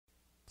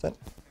Is that?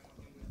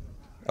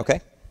 Okay.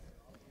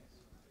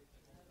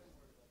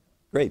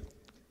 Great.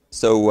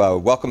 So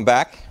welcome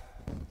back.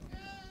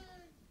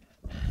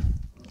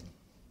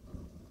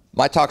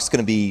 My talk's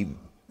going to be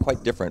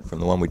quite different from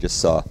the one we just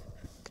saw.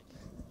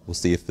 We'll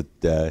see if it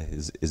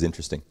is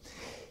interesting.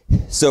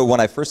 So when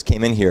I first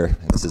came in here,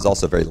 and this is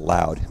also very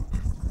loud.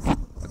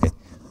 Okay.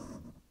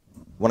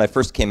 When I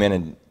first came in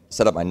and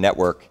set up my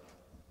network,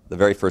 the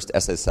very first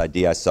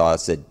SSID I saw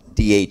said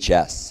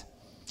DHS.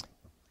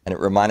 And it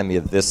reminded me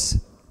of this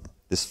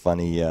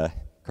funny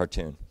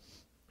cartoon.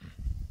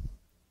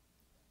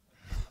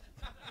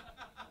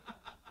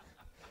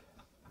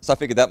 So I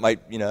figured that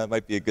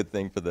might be a good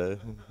thing for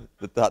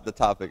the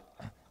topic.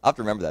 I'll have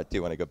to remember that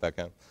too when I go back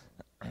home.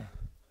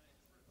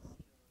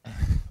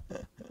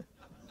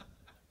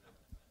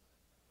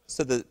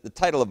 So the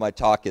title of my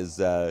talk is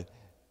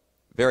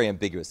very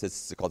ambiguous.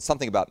 It's called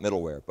Something About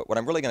Middleware. But what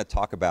I'm really going to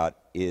talk about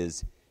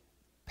is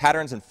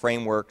patterns and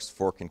frameworks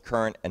for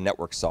concurrent and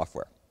network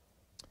software.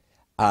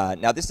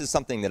 Now, this is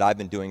something that I've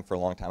been doing for a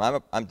long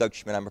time. I'm Doug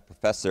Schmidt. I'm a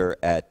professor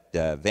at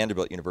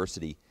Vanderbilt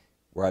University,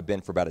 where I've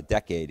been for about a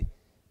decade.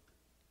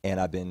 And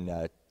I've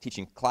been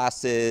teaching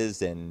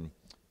classes and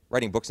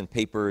writing books and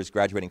papers,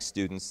 graduating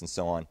students, and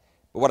so on.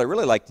 But what I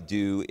really like to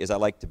do is I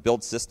like to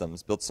build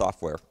systems, build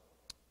software,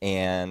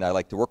 and I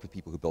like to work with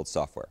people who build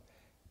software.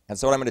 And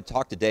so what I'm going to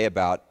talk today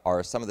about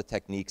are some of the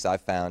techniques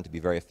I've found to be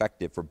very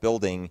effective for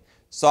building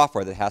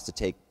software that has to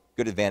take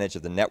good advantage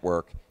of the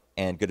network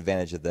and good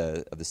advantage of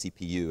the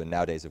CPU, and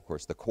nowadays, of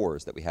course, the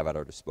cores that we have at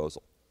our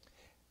disposal.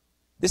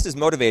 This is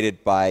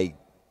motivated by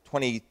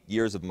 20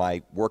 years of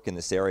my work in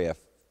this area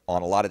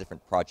on a lot of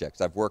different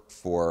projects. I've worked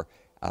for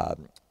a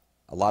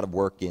lot of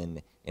work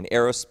in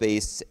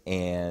aerospace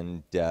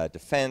and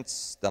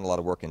defense, done a lot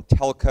of work in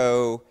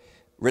telco,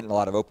 written a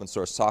lot of open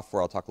source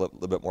software. I'll talk a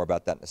little bit more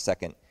about that in a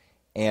second.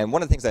 And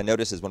one of the things I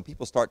notice is when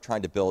people start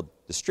trying to build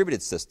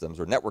distributed systems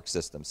or network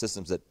systems,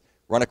 systems that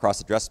run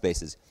across address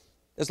spaces,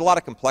 there's a lot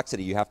of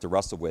complexity you have to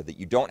wrestle with that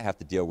you don't have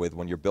to deal with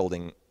when you're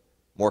building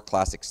more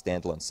classic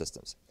standalone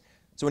systems.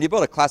 So when you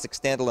build a classic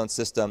standalone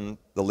system,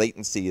 the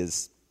latency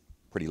is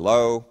pretty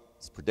low,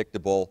 it's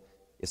predictable.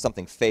 If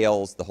something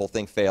fails, the whole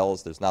thing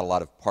fails. There's not a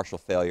lot of partial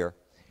failure.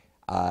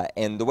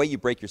 And the way you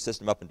break your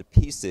system up into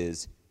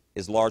pieces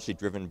is largely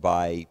driven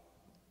by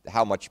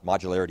how much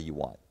modularity you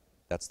want.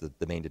 That's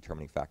the main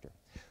determining factor.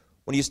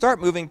 When you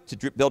start moving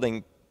to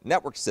building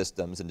network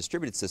systems and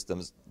distributed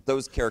systems,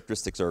 those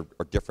characteristics are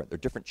different. They're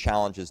different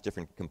challenges,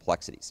 different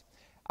complexities.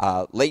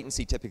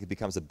 Latency typically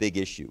becomes a big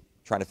issue,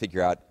 trying to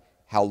figure out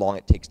how long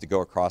it takes to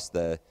go across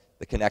the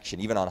connection.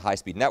 Even on a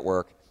high-speed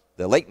network,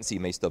 the latency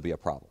may still be a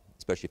problem,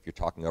 especially if you're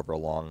talking over a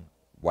long,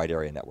 wide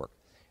area network.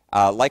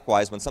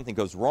 Likewise, when something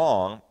goes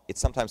wrong, it's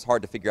sometimes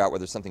hard to figure out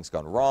whether something's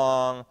gone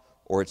wrong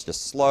or it's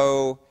just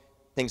slow.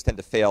 Things tend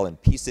to fail in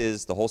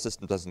pieces. The whole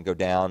system doesn't go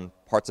down.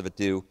 Parts of it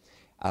do.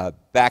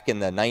 Back in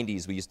the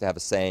 90s, we used to have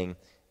a saying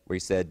where he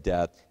said,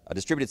 a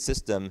distributed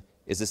system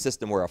is a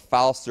system where a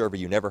file server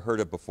you never heard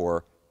of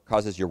before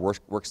causes your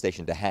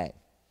workstation to hang.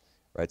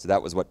 Right? So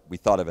that was what we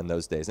thought of in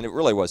those days. And it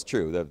really was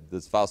true.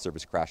 The file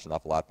servers crashed an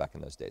awful lot back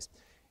in those days.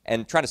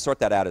 And trying to sort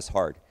that out is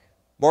hard.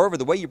 Moreover,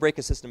 the way you break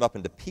a system up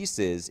into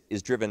pieces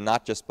is driven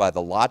not just by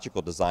the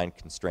logical design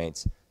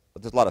constraints,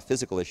 but there's a lot of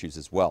physical issues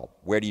as well.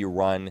 Where do you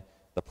run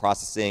the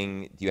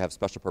processing? Do you have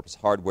special purpose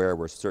hardware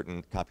where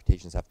certain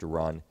computations have to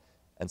run?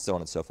 And so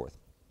on and so forth.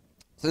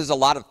 So there's a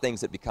lot of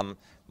things that become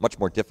much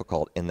more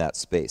difficult in that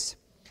space.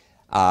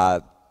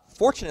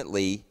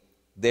 Fortunately,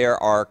 there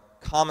are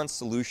common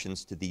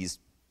solutions to these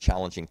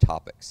challenging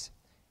topics.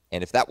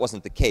 And if that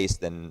wasn't the case,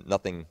 then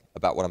nothing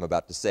about what I'm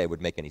about to say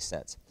would make any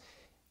sense.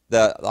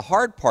 The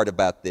hard part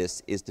about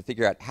this is to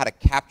figure out how to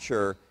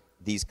capture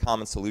these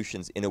common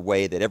solutions in a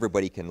way that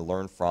everybody can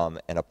learn from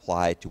and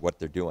apply to what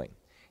they're doing.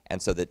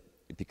 And so that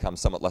it becomes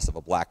somewhat less of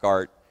a black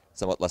art,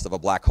 somewhat less of a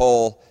black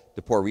hole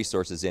to pour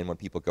resources in when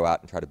people go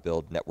out and try to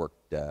build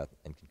networked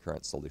and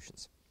concurrent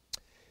solutions.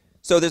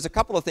 So there's a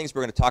couple of things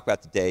we're going to talk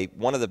about today.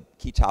 One of the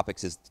key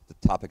topics is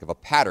the topic of a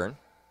pattern,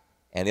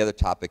 and the other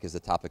topic is the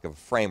topic of a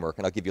framework.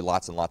 And I'll give you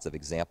lots and lots of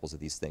examples of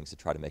these things to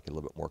try to make it a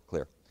little bit more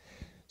clear.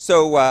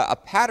 So a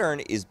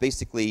pattern is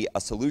basically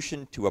a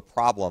solution to a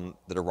problem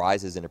that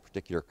arises in a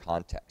particular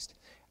context.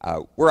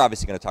 We're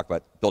obviously going to talk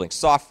about building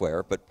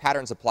software, but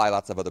patterns apply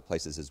lots of other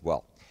places as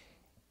well.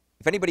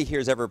 If anybody here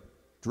has ever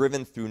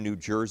driven through New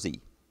Jersey,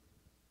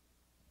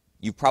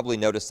 you've probably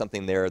noticed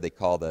something there they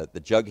call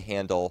the jug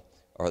handle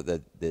or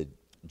the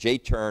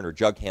J-turn or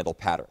jug handle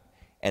pattern.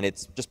 And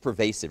it's just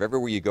pervasive.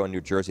 Everywhere you go in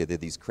New Jersey, there are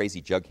these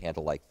crazy jug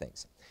handle-like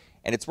things.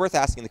 And it's worth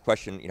asking the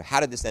question, how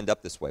did this end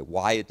up this way?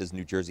 Why does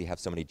New Jersey have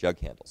so many jug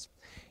handles?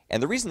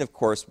 And the reason, of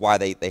course, why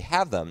they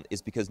have them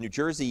is because New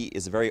Jersey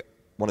is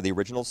one of the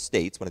original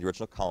states, one of the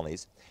original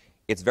colonies.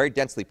 It's very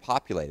densely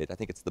populated. I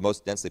think it's the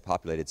most densely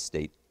populated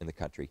state in the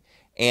country.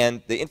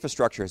 And the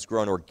infrastructure has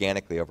grown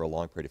organically over a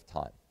long period of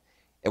time.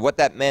 And what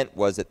that meant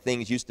was that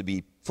things used to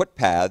be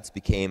footpaths,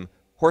 became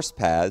horse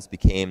paths,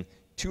 became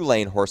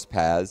two-lane horse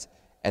paths,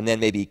 and then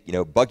maybe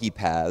buggy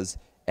paths,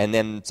 and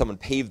then someone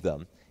paved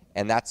them.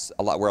 And that's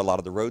where a lot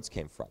of the roads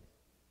came from.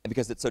 And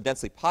because it's so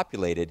densely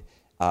populated,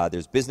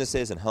 there's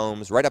businesses and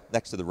homes right up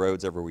next to the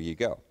roads everywhere you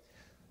go.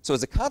 So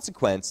as a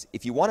consequence,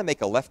 if you want to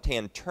make a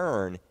left-hand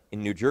turn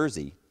in New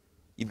Jersey,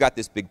 you've got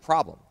this big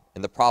problem.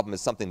 And the problem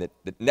is something that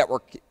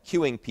network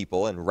queuing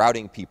people and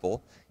routing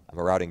people, I'm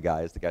a routing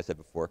guy, as the guy said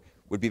before,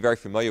 would be very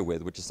familiar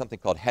with, which is something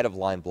called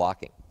head-of-line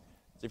blocking.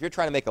 So if you're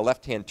trying to make a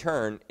left-hand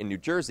turn in New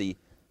Jersey,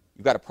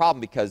 you've got a problem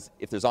because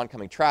if there's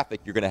oncoming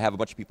traffic, you're going to have a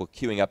bunch of people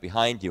queuing up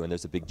behind you, and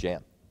there's a big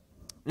jam.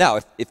 Now,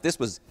 if this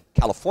was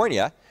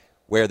California,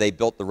 where they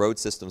built the road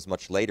systems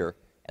much later,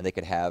 and they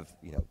could have,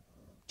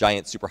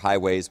 giant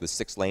superhighways with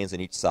 6 lanes on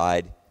each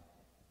side,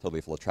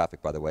 totally full of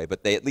traffic, by the way,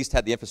 but they at least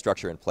had the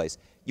infrastructure in place,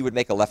 you would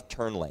make a left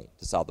turn lane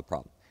to solve the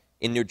problem.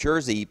 In New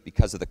Jersey,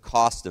 because of the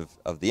cost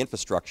of the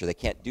infrastructure, they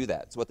can't do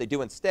that. So what they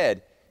do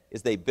instead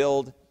is they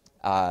build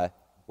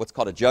what's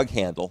called a jug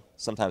handle.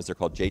 Sometimes they're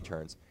called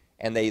J-turns.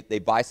 And they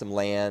buy some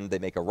land. They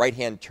make a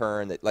right-hand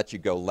turn that lets you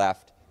go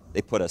left.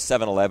 They put a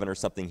 7-Eleven or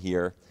something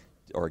here,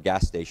 or a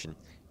gas station.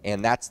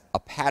 And that's a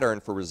pattern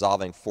for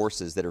resolving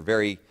forces that are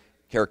very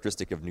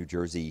characteristic of New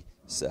Jersey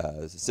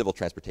civil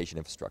transportation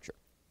infrastructure.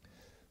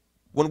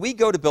 When we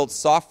go to build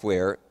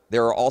software,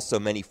 there are also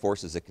many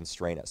forces that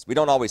constrain us. We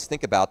don't always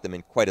think about them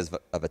in quite as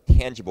of a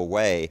tangible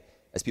way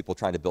as people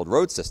trying to build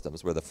road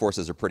systems, where the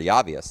forces are pretty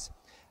obvious.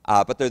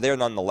 But they're there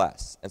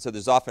nonetheless. And so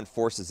there's often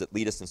forces that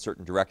lead us in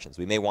certain directions.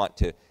 We may want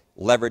to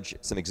leverage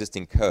some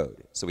existing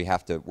code, so we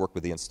have to work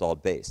with the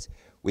installed base.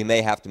 We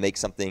may have to make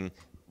something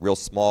real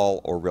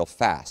small or real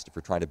fast if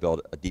we're trying to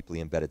build a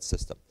deeply embedded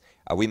system.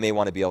 We may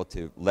want to be able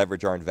to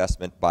leverage our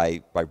investment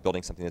by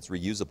building something that's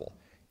reusable.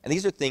 And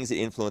these are things that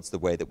influence the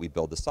way that we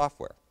build the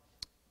software.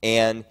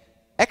 And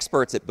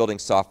experts at building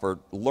software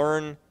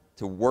learn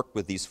to work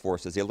with these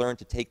forces. They learn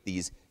to take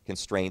these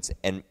constraints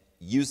and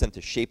use them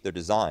to shape their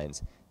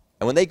designs.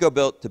 And when they go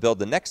to build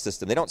the next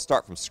system, they don't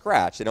start from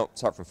scratch. They don't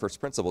start from first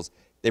principles.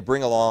 They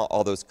bring along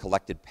all those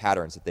collected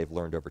patterns that they've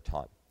learned over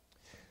time.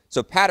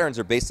 So patterns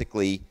are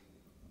basically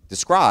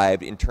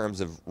described in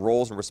terms of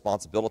roles and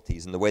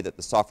responsibilities and the way that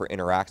the software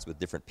interacts with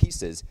different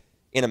pieces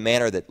in a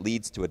manner that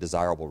leads to a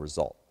desirable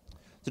result.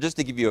 So just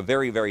to give you a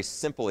very, very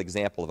simple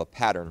example of a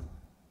pattern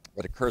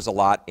that occurs a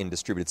lot in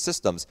distributed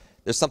systems,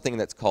 there's something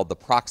that's called the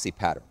proxy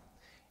pattern.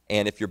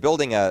 And if you're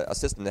building a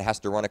system that has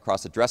to run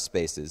across address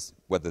spaces,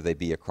 whether they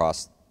be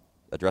across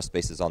address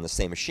spaces on the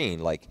same machine,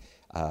 like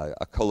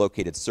a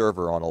co-located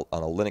server on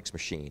a Linux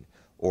machine,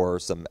 or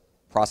some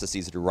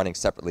processes that are running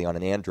separately on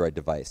an Android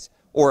device,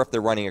 or if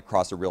they're running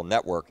across a real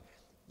network,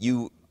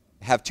 you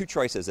have 2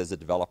 choices as a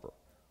developer.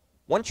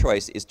 One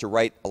choice is to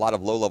write a lot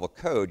of low-level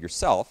code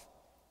yourself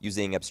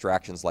using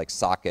abstractions like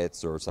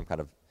sockets or some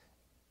kind of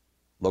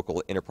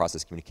local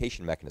inter-process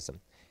communication mechanism,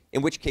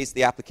 in which case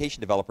the application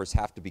developers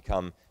have to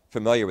become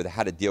familiar with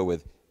how to deal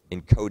with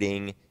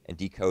encoding and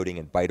decoding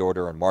and byte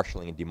order and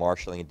marshalling and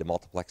demarshalling and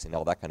demultiplexing and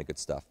all that kind of good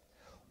stuff.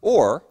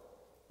 Or,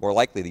 more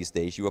likely these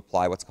days, you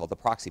apply what's called the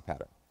proxy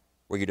pattern,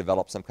 where you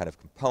develop some kind of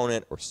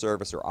component or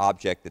service or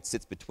object that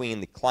sits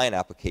between the client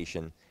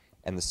application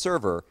and the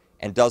server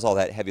and does all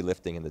that heavy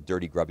lifting and the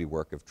dirty, grubby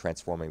work of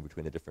transforming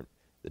between the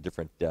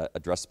different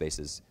address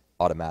spaces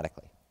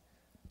automatically.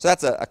 So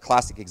that's a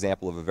classic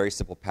example of a very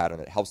simple pattern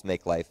that helps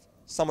make life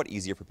somewhat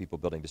easier for people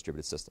building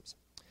distributed systems.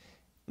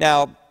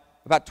 Now,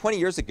 about 20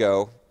 years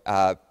ago,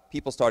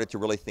 people started to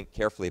really think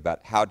carefully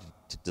about how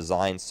to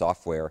design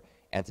software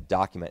and to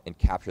document and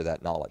capture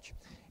that knowledge.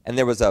 And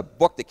there was a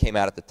book that came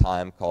out at the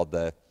time called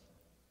the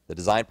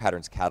Design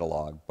Patterns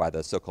Catalog by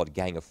the so-called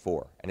Gang of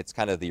Four. And it's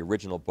kind of the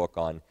original book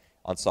on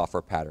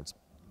software patterns.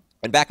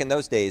 And back in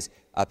those days,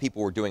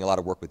 people were doing a lot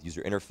of work with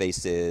user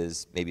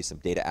interfaces, maybe some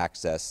data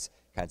access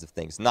kinds of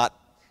things.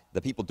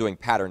 The people doing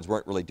patterns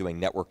weren't really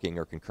doing networking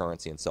or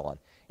concurrency and so on.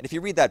 And if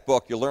you read that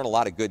book, you'll learn a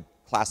lot of good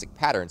classic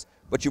patterns,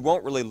 but you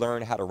won't really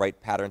learn how to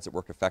write patterns that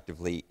work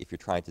effectively if you're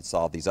trying to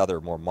solve these other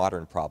more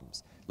modern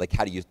problems, like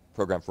how do you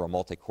program for a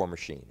multi-core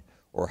machine,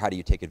 or how do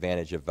you take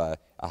advantage of a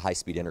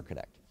high-speed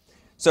interconnect.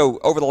 So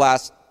over the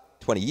last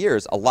 20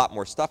 years, a lot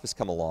more stuff has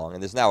come along,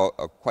 and there's now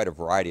quite a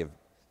variety of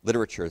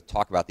literature to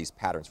talk about these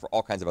patterns for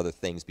all kinds of other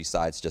things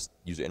besides just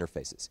user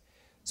interfaces.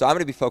 So I'm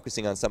going to be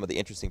focusing on some of the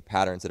interesting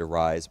patterns that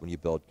arise when you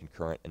build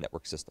concurrent and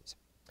network systems.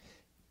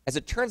 As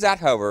it turns out,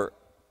 however,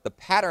 the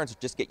patterns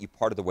just get you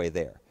part of the way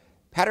there.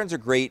 Patterns are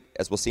great,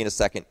 as we'll see in a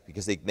second,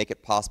 because they make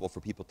it possible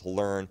for people to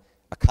learn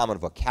a common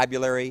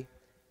vocabulary.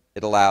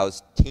 It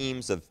allows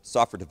teams of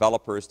software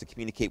developers to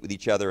communicate with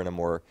each other in a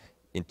more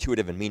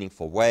intuitive and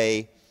meaningful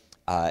way.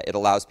 It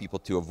allows people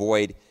to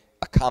avoid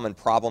a common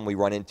problem we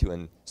run into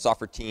in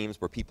software teams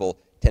where people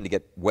tend to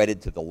get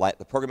wedded to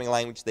the programming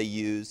language they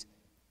use,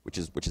 which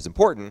is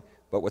important,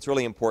 but what's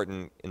really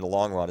important in the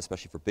long run,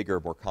 especially for bigger,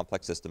 more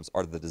complex systems,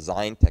 are the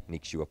design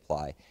techniques you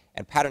apply.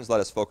 And patterns let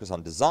us focus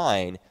on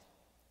design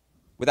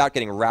without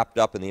getting wrapped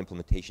up in the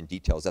implementation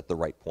details at the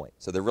right point.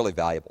 So they're really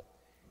valuable.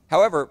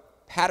 However,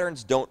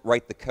 patterns don't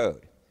write the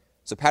code.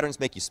 So patterns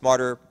make you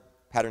smarter,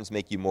 patterns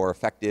make you more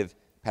effective,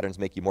 patterns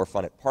make you more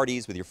fun at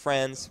parties with your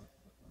friends.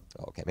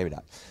 Oh, okay, maybe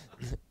not.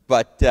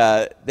 But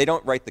they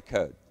don't write the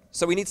code.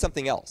 So we need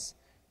something else.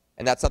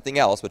 And that something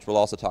else, which we'll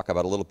also talk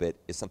about a little bit,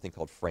 is something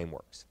called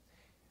frameworks.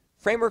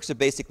 Frameworks are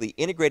basically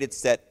integrated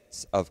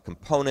sets of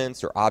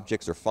components or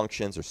objects or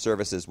functions or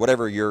services,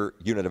 whatever your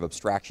unit of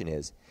abstraction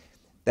is,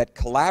 that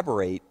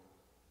collaborate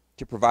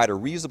to provide a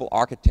reusable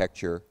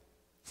architecture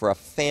for a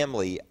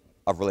family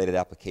of related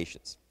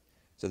applications.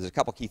 So there's a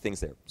couple key things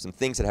there. Some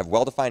things that have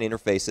well-defined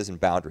interfaces and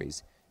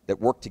boundaries that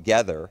work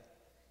together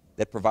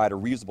that provide a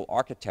reusable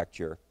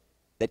architecture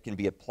that can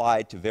be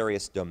applied to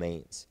various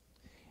domains.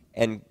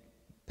 And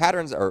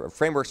patterns or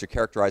frameworks are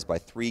characterized by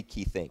three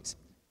key things.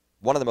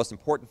 One of the most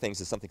important things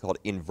is something called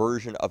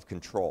inversion of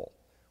control,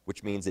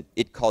 which means that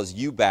it calls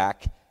you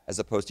back as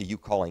opposed to you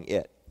calling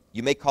it.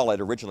 You may call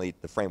it originally,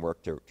 the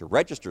framework, to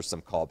register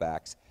some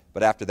callbacks,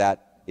 but after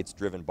that, it's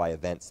driven by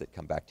events that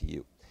come back to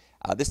you.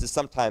 This is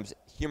sometimes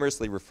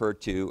humorously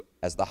referred to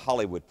as the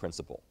Hollywood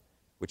principle,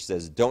 which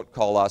says, don't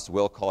call us,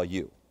 we'll call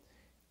you.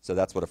 So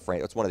that's what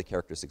that's one of the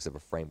characteristics of a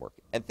framework.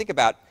 And think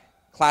about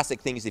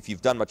classic things. If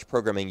you've done much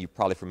programming, you're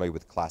probably familiar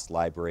with class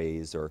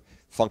libraries or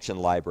function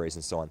libraries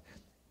and so on.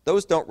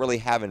 Those don't really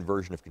have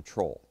inversion of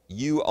control.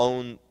 You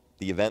own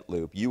the event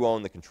loop. You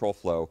own the control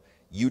flow.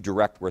 You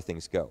direct where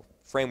things go.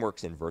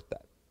 Frameworks invert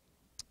that.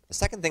 The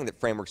second thing that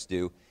frameworks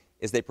do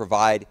is they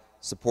provide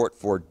support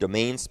for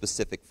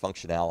domain-specific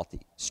functionality,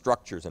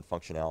 structures and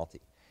functionality.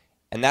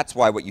 And that's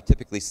why what you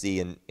typically see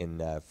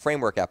in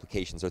framework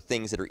applications are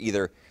things that are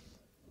either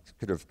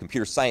kind of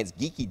computer science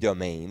geeky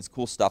domains,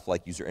 cool stuff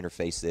like user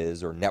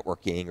interfaces or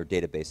networking or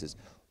databases,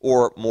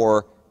 or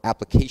more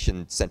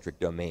application-centric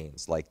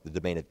domains like the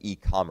domain of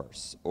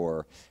e-commerce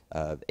or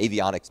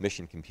avionics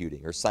mission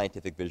computing or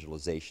scientific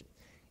visualization.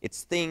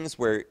 It's things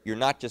where you're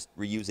not just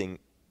reusing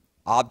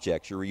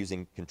objects, you're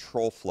reusing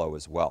control flow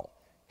as well.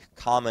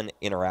 Common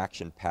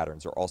interaction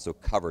patterns are also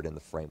covered in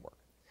the framework.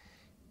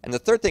 And the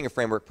third thing a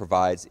framework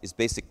provides is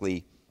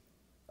basically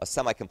a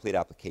semi-complete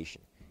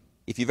application.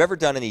 If you've ever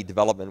done any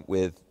development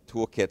with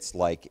toolkits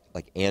like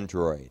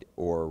Android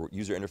or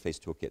user interface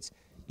toolkits,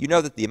 you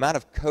know that the amount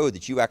of code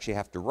that you actually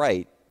have to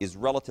write is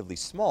relatively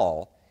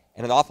small,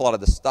 and an awful lot of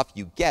the stuff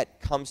you get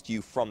comes to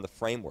you from the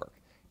framework.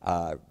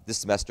 This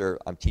semester,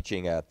 I'm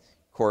teaching a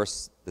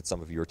course that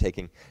some of you are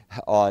taking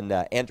on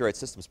Android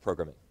systems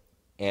programming.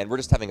 And we're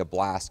just having a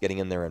blast getting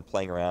in there and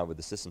playing around with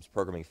the systems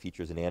programming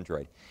features in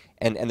Android.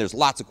 And there's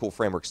lots of cool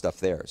framework stuff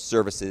there,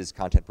 services,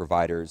 content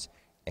providers,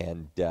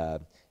 and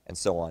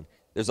so on.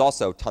 There's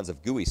also tons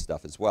of GUI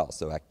stuff as well,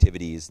 so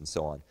activities and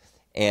so on.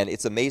 And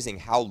it's amazing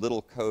how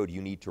little code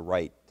you need to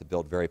write to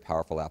build very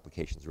powerful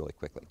applications really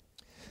quickly.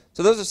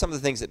 So those are some of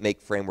the things that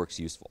make frameworks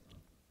useful.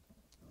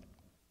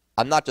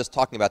 I'm not just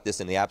talking about this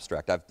in the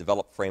abstract. I've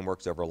developed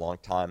frameworks over a long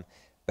time.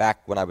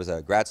 Back when I was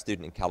a grad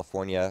student in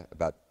California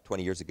about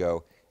 20 years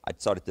ago, I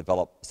started to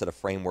develop a set of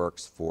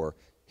frameworks for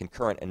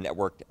concurrent and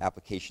networked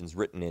applications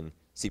written in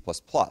C++.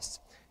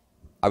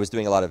 I was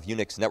doing a lot of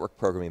Unix network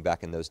programming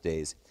back in those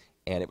days,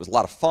 and it was a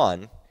lot of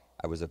fun.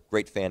 I was a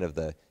great fan of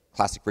the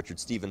classic Richard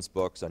Stevens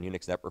books on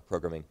Unix network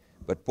programming,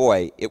 but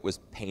boy, it was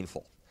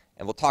painful.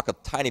 And we'll talk a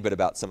tiny bit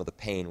about some of the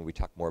pain when we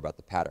talk more about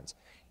the patterns.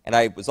 And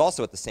I was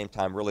also at the same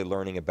time really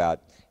learning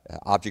about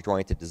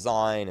object-oriented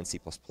design and C++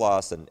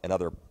 and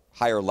other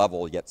higher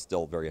level yet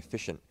still very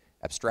efficient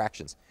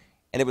abstractions.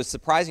 And it was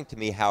surprising to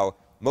me how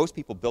most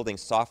people building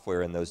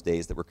software in those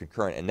days that were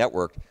concurrent and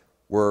networked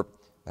were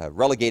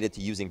relegated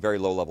to using very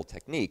low-level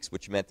techniques,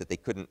 which meant that they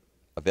couldn't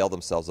avail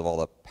themselves of all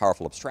the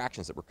powerful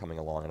abstractions that were coming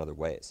along in other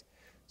ways.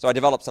 So I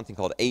developed something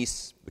called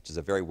ACE, which is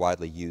a very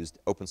widely used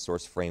open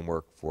source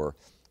framework for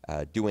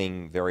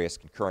doing various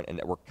concurrent and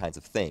network kinds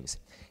of things.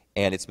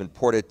 And it's been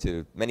ported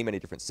to many, many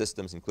different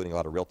systems, including a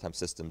lot of real-time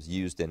systems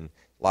used in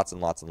lots and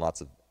lots and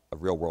lots of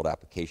real-world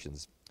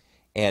applications.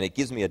 And it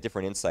gives me a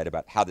different insight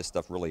about how this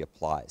stuff really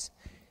applies.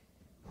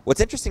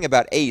 What's interesting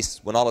about ACE,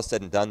 when all is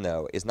said and done,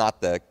 though, is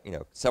not the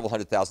several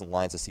 100,000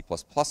 lines of C++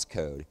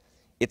 code.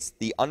 It's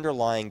the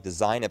underlying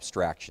design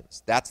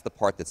abstractions. That's the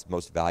part that's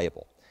most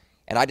valuable.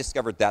 And I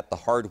discovered that the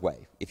hard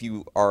way. If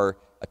you are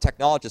a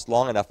technologist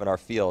long enough in our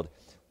field,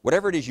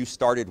 whatever it is you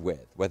started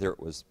with, whether it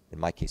was, in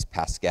my case,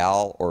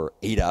 Pascal or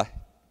Ada,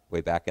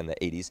 way back in the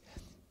 80s,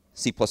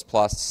 C++,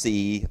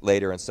 C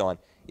later, and so on,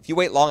 if you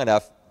wait long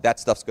enough, that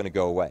stuff's going to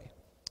go away,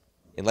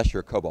 unless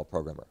you're a COBOL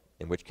programmer,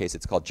 in which case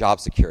it's called job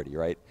security,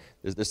 right?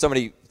 There's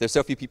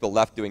so few people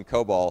left doing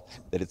COBOL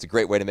that it's a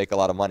great way to make a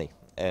lot of money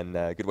and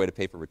a good way to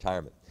pay for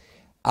retirement.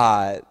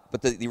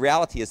 But the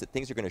reality is that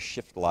things are going to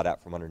shift a lot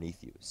out from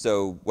underneath you.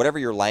 So whatever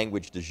your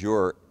language du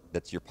jour,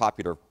 that's your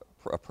popular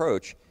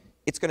approach,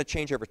 it's going to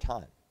change over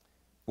time.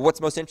 But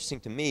what's most interesting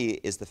to me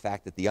is the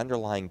fact that the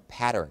underlying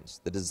patterns,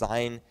 the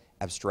design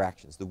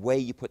abstractions, the way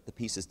you put the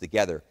pieces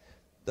together,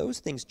 those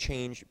things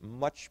change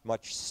much,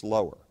 much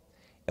slower.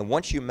 And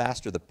once you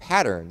master the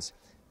patterns,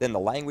 then the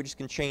languages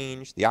can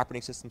change, the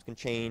operating systems can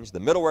change, the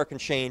middleware can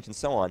change, and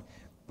so on.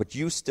 But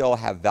you still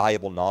have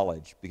valuable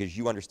knowledge because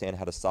you understand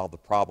how to solve the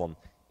problem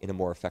in a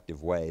more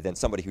effective way than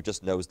somebody who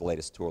just knows the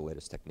latest tool,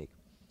 latest technique.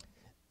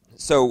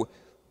 So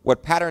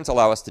what patterns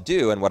allow us to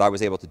do, and what I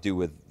was able to do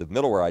with the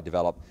middleware I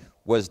developed,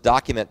 was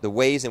document the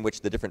ways in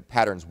which the different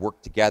patterns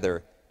work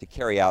together to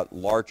carry out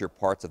larger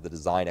parts of the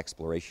design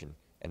exploration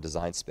and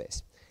design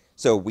space.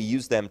 So we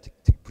use them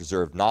to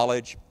preserve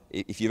knowledge.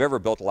 If you've ever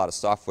built a lot of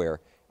software,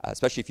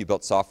 especially if you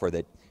built software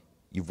that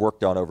you've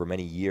worked on over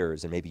many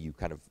years and maybe you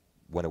kind of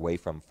went away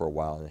from for a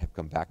while and have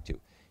come back to,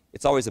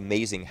 it's always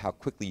amazing how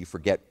quickly you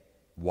forget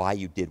why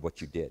you did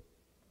what you did.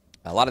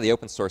 A lot of the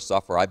open source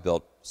software I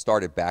built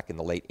started back in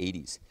the late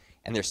 80s,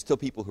 and there's still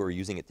people who are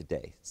using it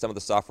today. Some of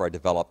the software I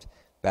developed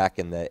back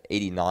in the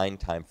 89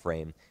 time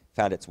frame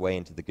found its way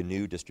into the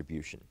GNU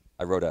distribution.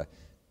 I wrote a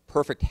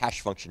perfect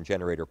hash function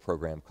generator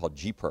program called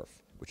gperf,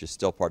 which is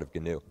still part of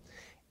GNU.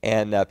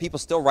 And people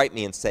still write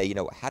me and say, you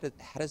know, how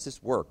does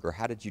this work, or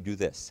how did you do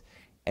this?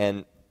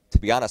 And to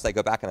be honest, I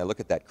go back and I look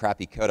at that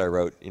crappy code I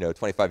wrote,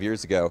 25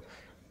 years ago,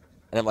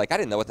 and I'm like, I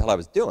didn't know what the hell I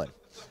was doing.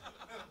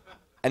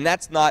 And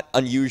that's not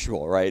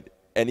unusual, right?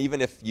 And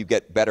even if you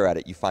get better at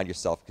it, you find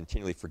yourself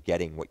continually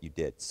forgetting what you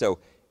did. So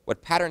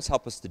what patterns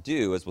help us to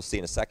do, as we'll see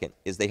in a second,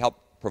 is they help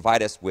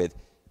provide us with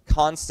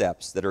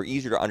concepts that are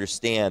easier to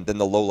understand than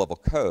the low-level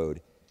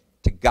code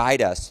to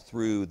guide us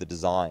through the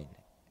design.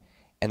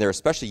 And they're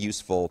especially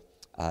useful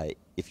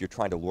if you're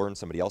trying to learn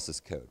somebody else's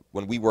code.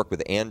 When we work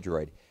with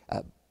Android,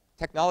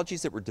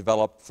 technologies that were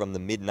developed from the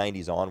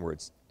mid-90s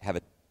onwards have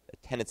a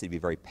tendency to be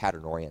very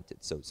pattern-oriented.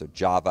 So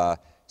Java,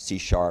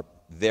 C#,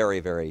 very,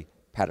 very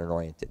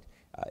pattern-oriented.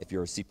 If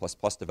you're a C++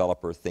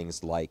 developer,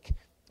 things like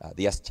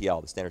the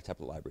STL, the Standard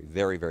Template Library,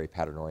 very, very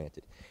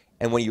pattern-oriented.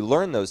 And when you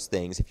learn those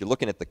things, if you're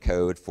looking at the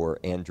code for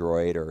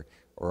Android or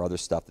other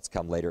stuff that's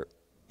come later,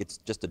 it's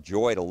just a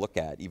joy to look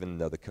at, even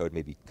though the code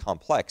may be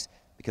complex,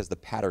 because the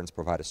patterns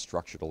provide a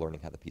structure to learning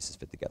how the pieces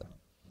fit together.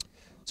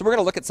 So we're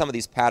going to look at some of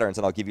these patterns,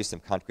 and I'll give you some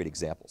concrete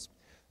examples.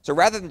 So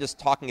rather than just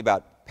talking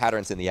about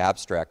patterns in the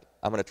abstract,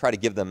 I'm going to try to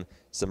give them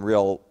some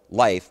real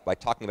life by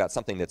talking about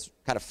something that's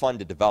kind of fun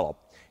to develop,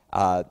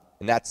 and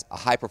that's a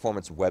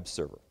high-performance web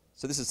server.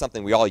 So this is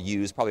something we all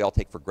use, probably all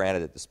take for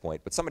granted at this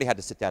point, but somebody had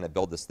to sit down and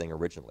build this thing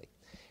originally.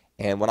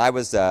 And when I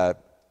was at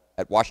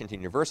Washington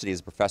University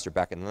as a professor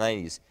back in the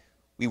 90s,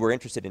 we were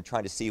interested in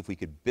trying to see if we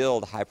could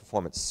build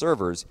high-performance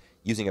servers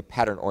using a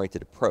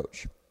pattern-oriented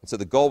approach. And so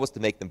the goal was to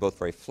make them both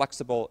very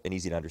flexible and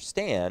easy to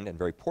understand and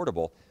very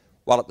portable,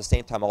 while at the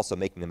same time also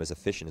making them as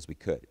efficient as we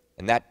could.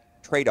 And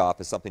that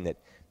trade-off is something that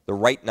the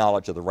right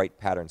knowledge of the right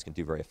patterns can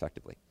do very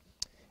effectively.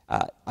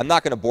 I'm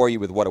not going to bore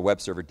you with what a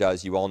web server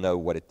does. You all know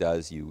what it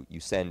does. You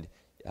send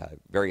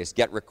various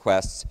GET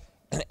requests,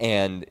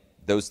 and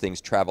those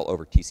things travel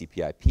over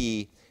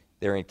TCP/IP.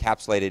 They're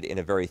encapsulated in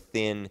a very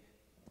thin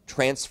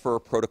transfer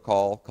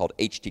protocol called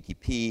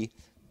HTTP,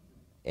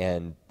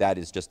 and that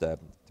is just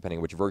depending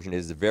on which version it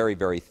is, a very,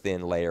 very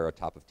thin layer on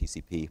top of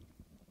TCP.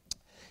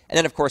 And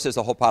then, of course, there's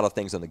a whole pile of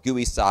things on the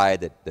GUI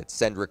side that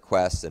send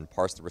requests and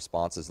parse the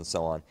responses and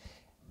so on.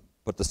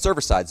 But the server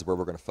side is where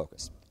we're going to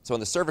focus. So on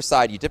the server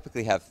side, you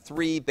typically have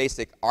three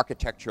basic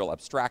architectural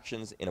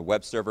abstractions in a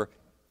web server.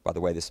 By the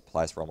way, this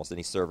applies for almost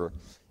any server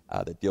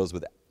that deals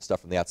with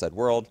stuff from the outside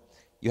world.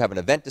 You have an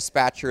event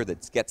dispatcher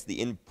that gets the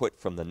input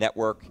from the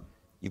network.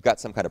 You've got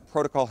some kind of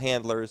protocol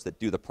handlers that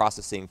do the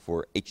processing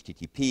for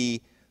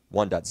HTTP,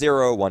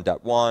 1.0,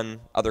 1.1,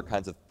 other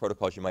kinds of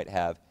protocols you might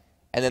have.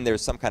 And then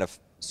there's some kind of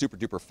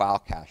super-duper file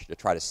cache to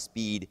try to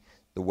speed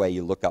the way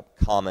you look up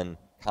commonly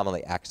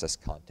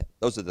accessed content.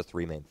 Those are the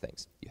three main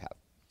things you have.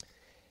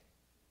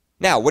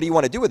 Now, what do you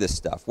want to do with this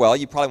stuff? Well,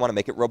 you probably want to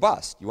make it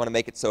robust. You want to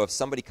make it so if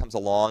somebody comes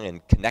along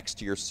and connects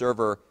to your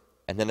server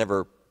and then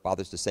never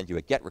bothers to send you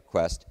a GET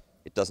request,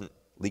 it doesn't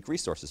leak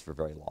resources for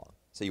very long.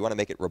 So you want to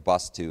make it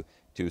robust to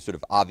sort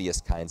of obvious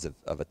kinds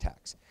of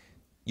attacks.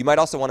 You might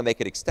also want to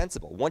make it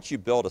extensible. Once you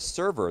build a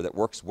server that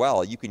works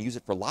well, you can use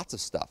it for lots of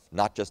stuff,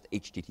 not just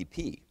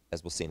HTTP,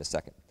 as we'll see in a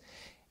second.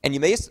 And you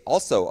may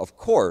also, of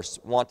course,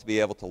 want to be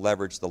able to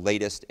leverage the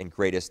latest and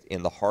greatest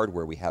in the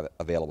hardware we have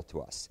available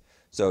to us.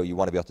 So you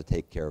want to be able to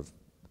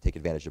take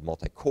advantage of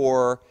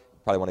multi-core. You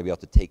probably want to be able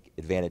to take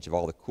advantage of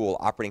all the cool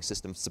operating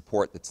system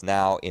support that's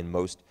now in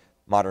most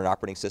modern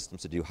operating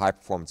systems to do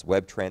high-performance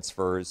web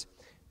transfers,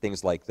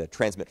 things like the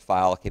transmit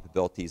file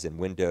capabilities in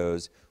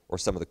Windows, or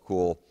some of the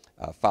cool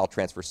file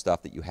transfer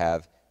stuff that you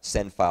have,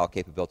 send file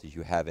capabilities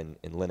you have in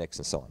Linux,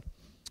 and so on.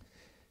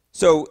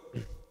 So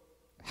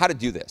how to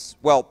do this?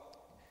 Well,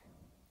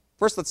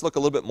 first let's look a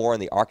little bit more in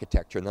the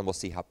architecture, and then we'll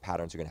see how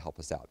patterns are going to help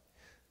us out.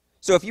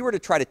 So if you were to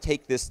try to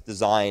take this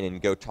design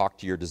and go talk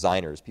to your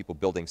designers, people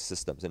building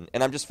systems, and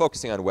I'm just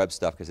focusing on web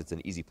stuff because it's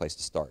an easy place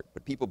to start,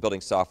 but people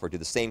building software do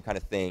the same kind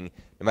of thing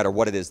no matter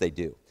what it is they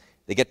do.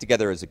 They get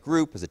together as a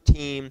group, as a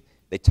team,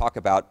 they talk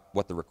about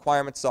what the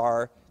requirements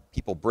are,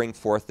 people bring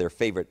forth their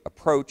favorite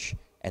approach,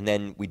 and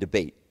then we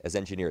debate as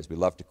engineers. We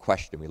love to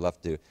question, we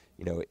love to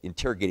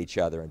interrogate each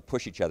other and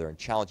push each other and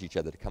challenge each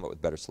other to come up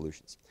with better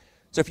solutions.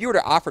 So if you were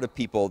to offer to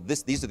people,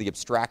 these are the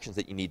abstractions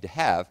that you need to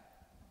have,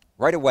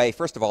 right away,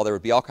 first of all, there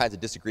would be all kinds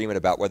of disagreement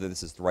about whether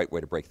this is the right way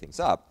to break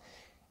things up.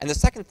 And the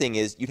second thing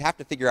is you'd have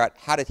to figure out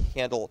how to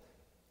handle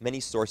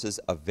many sources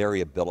of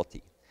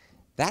variability.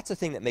 That's the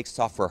thing that makes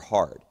software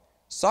hard.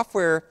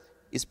 Software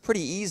is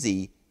pretty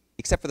easy,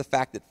 except for the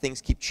fact that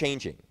things keep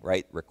changing,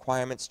 right?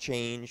 Requirements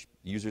change,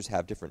 users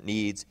have different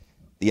needs.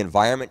 The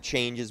environment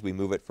changes. We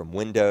move it from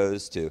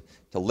Windows to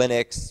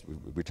Linux. We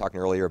were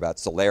talking earlier about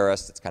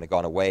Solaris. It's kind of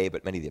gone away,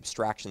 but many of the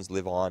abstractions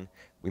live on.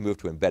 We move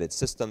to embedded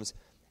systems.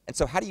 And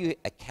so how do you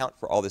account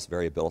for all this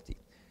variability?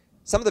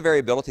 Some of the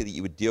variability that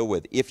you would deal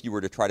with if you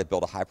were to try to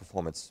build a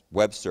high-performance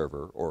web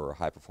server or a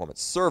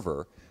high-performance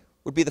server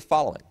would be the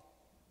following.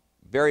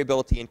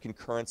 Variability in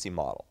concurrency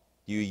model.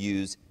 Do you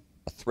use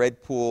a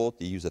thread pool?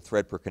 Do you use a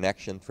thread per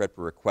connection, thread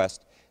per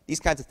request? These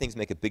kinds of things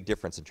make a big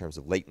difference in terms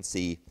of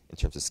latency, in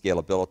terms of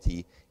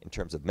scalability, in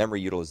terms of memory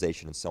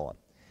utilization, and so on.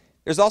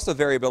 There's also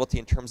variability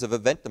in terms of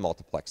event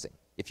demultiplexing.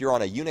 If you're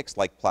on a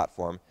Unix-like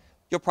platform,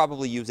 you'll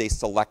probably use a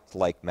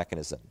select-like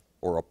mechanism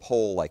or a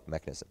poll-like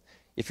mechanism.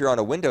 If you're on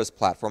a Windows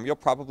platform, you'll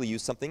probably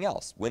use something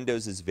else.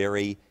 Windows is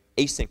very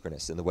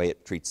asynchronous in the way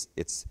it treats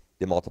its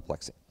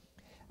demultiplexing.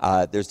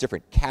 There's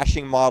different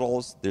caching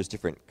models, there's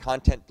different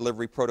content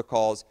delivery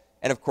protocols,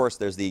 and of course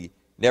there's the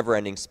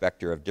never-ending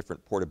specter of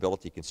different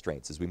portability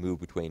constraints as we move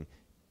between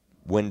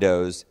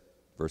Windows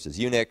versus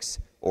Unix,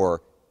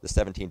 or the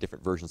 17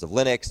 different versions of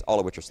Linux, all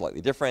of which are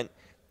slightly different.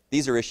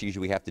 These are issues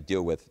we have to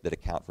deal with that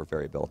account for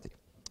variability.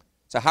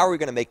 So how are we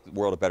going to make the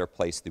world a better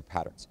place through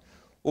patterns?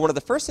 Well, one of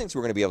the first things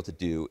we're going to be able to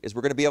do is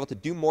we're going to be able to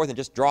do more than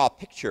just draw a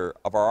picture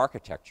of our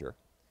architecture.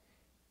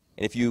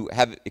 And if you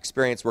have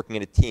experience working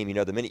in a team, you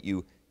know the minute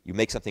you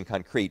make something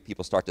concrete,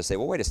 people start to say,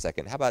 well, wait a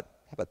second, how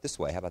about this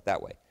way, how about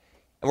that way?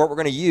 And what we're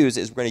going to use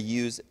is we're going to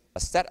use a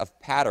set of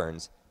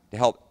patterns to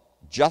help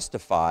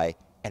justify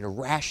and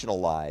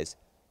rationalize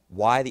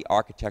why the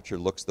architecture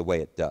looks the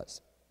way it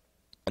does.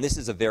 And this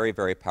is a very,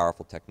 very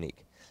powerful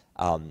technique.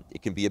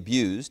 It can be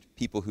abused.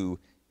 People who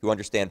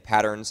understand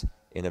patterns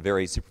in a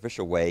very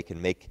superficial way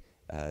can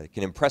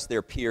impress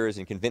their peers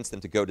and convince them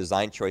to go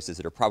design choices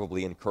that are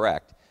probably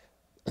incorrect.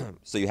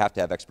 So you have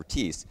to have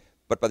expertise.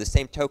 But by the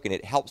same token,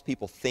 it helps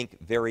people think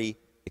very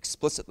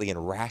explicitly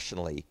and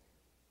rationally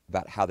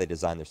about how they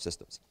design their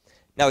systems.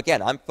 Now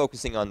again, I'm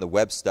focusing on the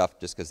web stuff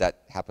just because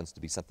that happens to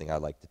be something I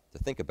like to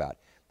think about.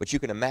 But you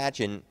can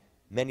imagine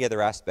many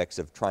other aspects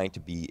of trying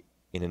to be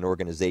in an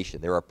organization.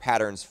 There are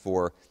patterns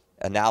for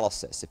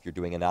analysis, if you're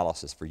doing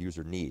analysis for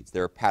user needs.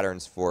 There are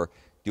patterns for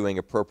doing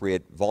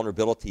appropriate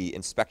vulnerability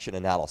inspection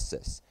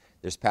analysis.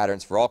 There's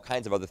patterns for all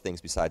kinds of other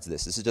things besides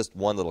this. This is just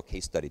one little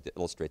case study to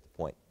illustrate the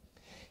point.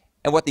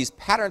 And what these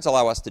patterns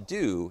allow us to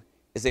do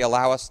is they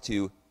allow us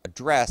to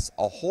address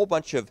a whole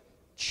bunch of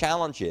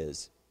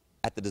challenges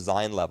at the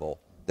design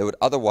level that would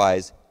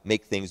otherwise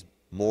make things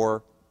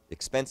more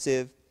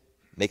expensive,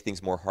 make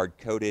things more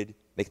hard-coded,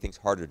 make things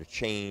harder to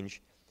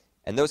change.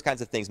 And those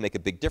kinds of things make a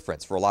big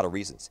difference for a lot of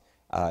reasons.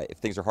 If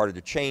things are harder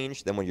to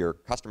change, then when your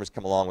customers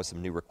come along with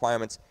some new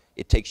requirements,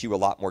 it takes you a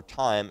lot more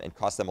time and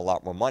costs them a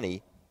lot more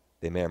money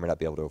they may or may not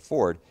be able to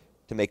afford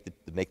to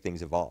make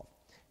things evolve.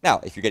 Now,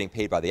 if you're getting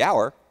paid by the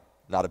hour,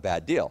 not a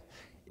bad deal.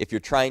 If you're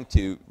trying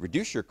to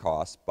reduce your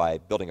costs by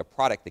building a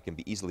product that can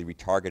be easily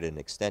retargeted and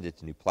extended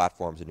to new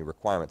platforms and new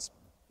requirements,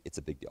 it's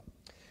a big deal.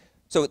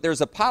 So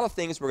there's a pile of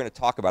things we're going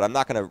to talk about. I'm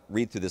not going to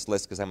read through this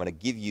list because I'm going to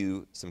give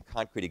you some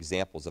concrete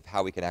examples of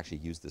how we can actually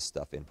use this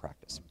stuff in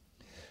practice.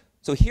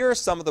 So here are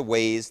some of the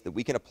ways that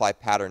we can apply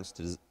patterns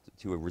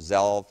to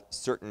resolve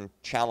certain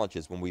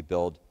challenges when we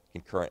build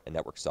concurrent and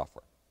network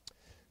software.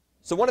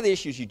 So one of the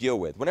issues you deal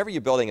with, whenever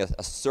you're building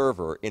a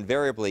server,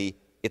 invariably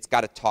it's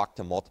got to talk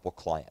to multiple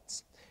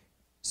clients.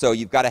 So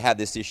you've got to have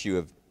this issue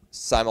of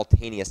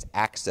simultaneous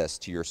access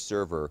to your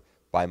server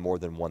by more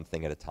than one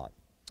thing at a time.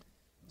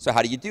 So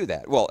how do you do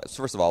that? Well,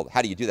 first of all,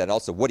 how do you do that? And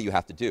also, what do you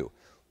have to do?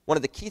 One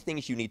of the key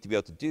things you need to be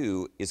able to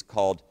do is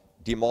called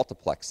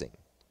demultiplexing,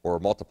 or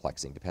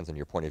multiplexing, depends on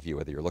your point of view,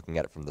 whether you're looking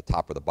at it from the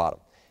top or the bottom.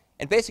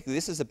 And basically,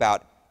 this is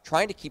about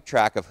trying to keep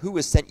track of who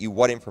has sent you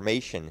what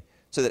information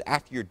so that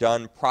after you're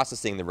done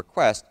processing the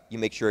request, you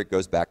make sure it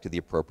goes back to the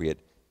appropriate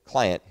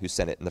client who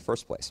sent it in the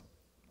first place.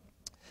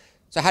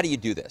 So how do you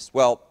do this?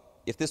 Well,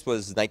 if this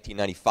was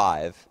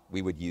 1995,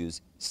 we would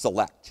use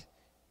select.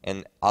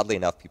 And oddly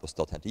enough, people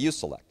still tend to use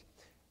select.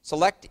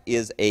 Select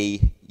is a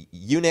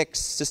Unix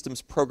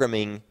systems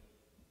programming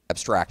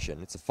abstraction.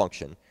 It's a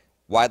function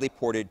widely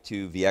ported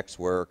to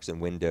VxWorks and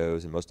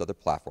Windows and most other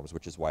platforms,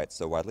 which is why it's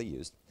so widely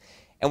used.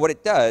 And what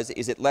it does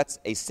is it lets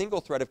a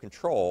single thread of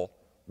control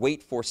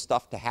wait for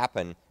stuff to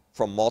happen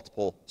from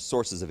multiple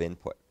sources of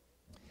input.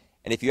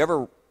 And if you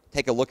ever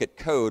take a look at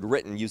code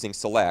written using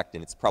select,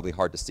 and it's probably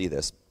hard to see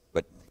this,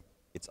 but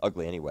it's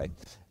ugly anyway,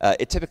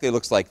 it typically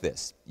looks like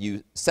this.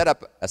 You set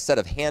up a set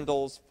of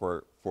handles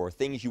for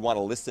things you want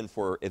to listen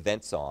for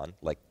events on,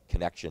 like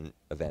connection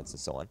events and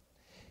so on.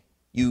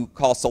 You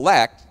call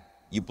select,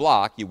 you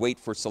block, you wait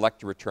for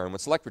select to return. When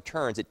select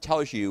returns, it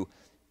tells you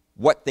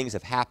what things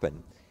have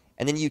happened.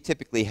 And then you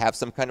typically have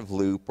some kind of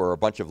loop or a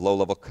bunch of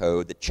low-level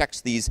code that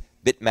checks these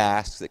bit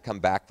masks that come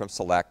back from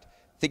select,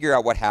 figure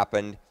out what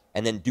happened,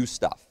 and then do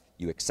stuff.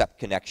 You accept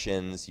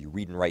connections, you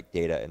read and write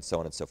data, and so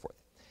on and so forth.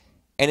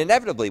 And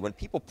inevitably, when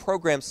people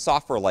program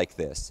software like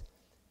this,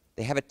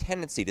 they have a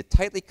tendency to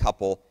tightly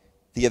couple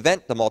the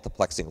event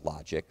demultiplexing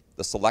logic,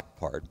 the select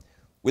part,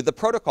 with the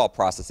protocol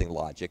processing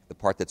logic, the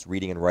part that's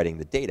reading and writing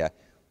the data,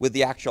 with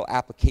the actual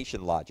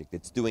application logic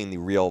that's doing the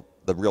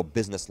real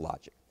business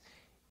logic.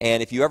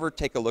 And if you ever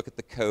take a look at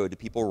the code that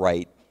people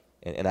write,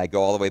 and I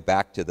go all the way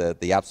back to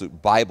the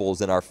absolute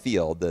Bibles in our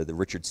field, the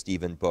Richard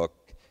Stevens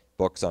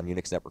books on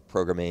Unix network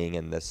programming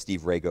and the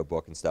Steve Rago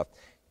book and stuff,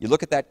 you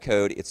look at that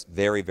code, it's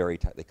very, very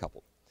tightly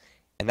coupled.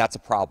 And that's a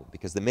problem,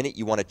 because the minute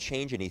you want to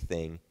change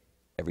anything,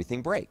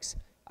 everything breaks.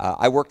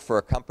 I worked for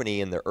a company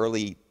in the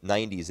early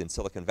 90s in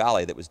Silicon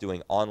Valley that was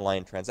doing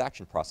online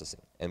transaction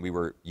processing, and we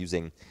were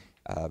using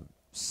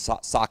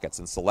sockets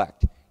and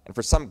select. And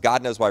for some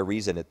God knows why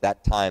reason, at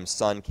that time,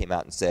 Sun came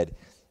out and said,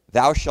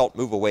 thou shalt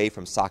move away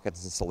from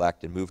sockets and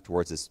select and move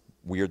towards this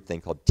weird thing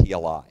called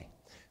TLI,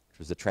 which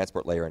was the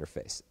transport layer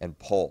interface, and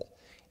POL.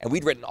 And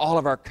we'd written all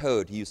of our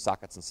code to use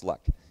sockets and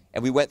select.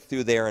 And we went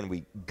through there and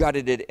we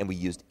gutted it and we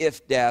used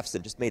if-defs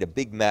and just made a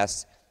big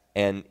mess.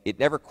 And it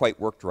never quite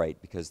worked right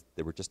because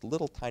there were just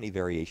little tiny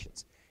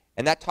variations.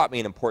 And that taught me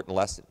an important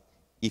lesson.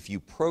 If you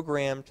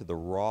program to the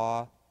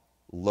raw,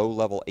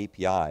 low-level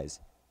APIs,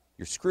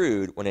 you're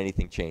screwed when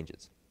anything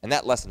changes. And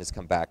that lesson has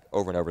come back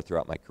over and over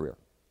throughout my career.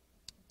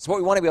 So what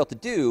we want to be able to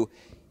do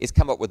is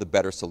come up with a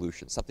better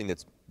solution, something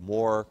that's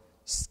more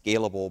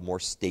scalable, more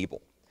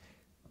stable.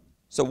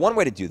 So one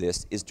way to do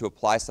this is to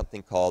apply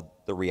something called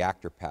the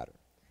reactor pattern.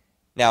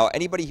 Now,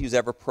 anybody who's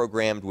ever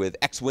programmed with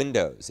X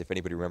Windows, if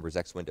anybody remembers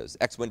X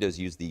Windows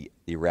used the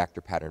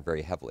reactor pattern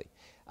very heavily.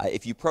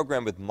 If you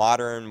program with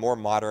more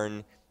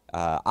modern,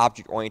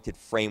 object-oriented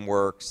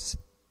frameworks,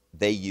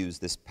 they use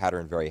this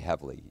pattern very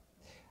heavily.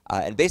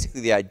 And basically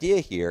the idea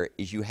here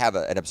is you have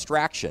an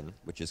abstraction,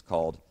 which is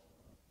called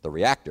the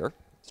reactor,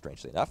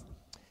 strangely enough.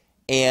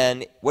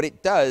 And what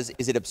it does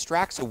is it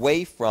abstracts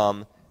away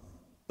from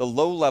the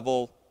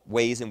low-level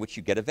ways in which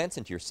you get events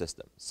into your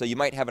system. So you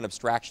might have an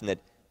abstraction that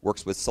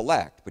works with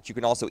select, but you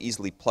can also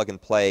easily plug and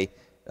play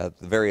the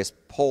various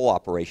poll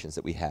operations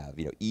that we have,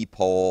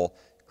 epoll,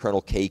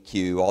 kernel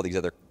KQ, all these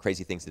other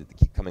crazy things that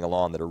keep coming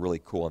along that are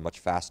really cool and much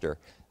faster,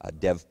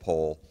 dev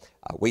poll,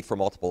 wait for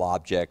multiple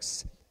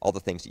objects, all the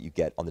things that you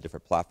get on the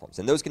different platforms.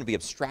 And those can be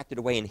abstracted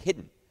away and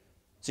hidden,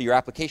 so your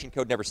application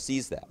code never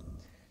sees that.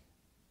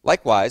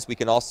 Likewise, we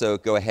can also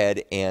go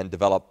ahead and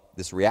develop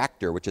this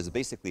reactor, which is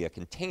basically a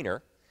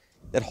container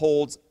that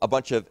holds a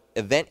bunch of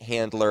event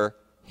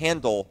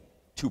handle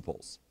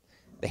tuples.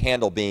 The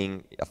handle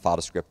being a file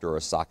descriptor or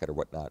a socket or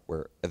whatnot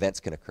where events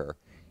can occur.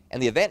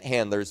 And the event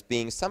handlers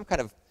being some kind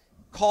of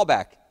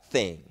callback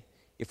thing.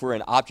 If we're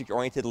in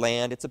object-oriented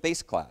land, it's a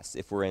base class.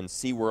 If we're in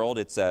C world,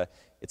 it's a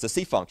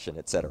C function,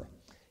 etc.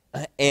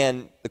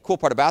 And the cool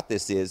part about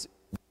this is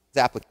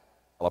application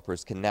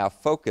developers can now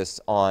focus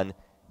on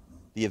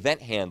the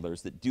event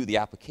handlers that do the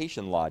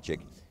application logic,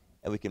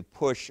 and we can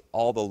push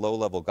all the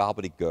low-level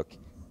gobbledygook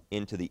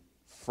into the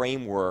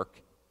framework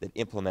that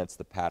implements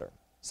the pattern.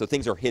 So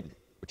things are hidden,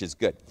 which is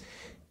good.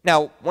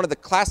 Now, one of the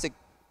classic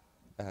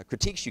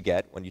critiques you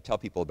get when you tell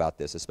people about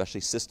this,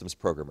 especially systems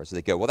programmers,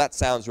 they go, well, that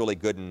sounds really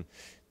good, and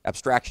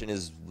abstraction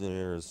is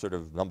sort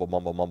of mumble,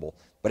 mumble, mumble,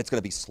 but it's going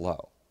to be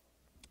slow.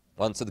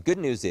 Well, and so the good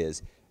news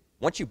is,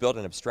 once you build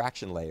an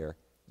abstraction layer,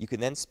 you can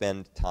then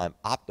spend time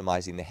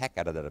optimizing the heck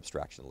out of that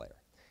abstraction layer.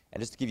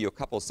 And just to give you a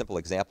couple of simple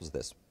examples of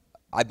this,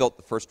 I built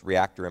the first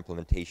reactor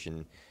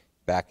implementation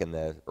back in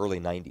the early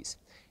 90s.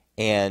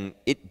 And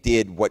it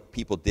did what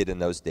people did in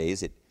those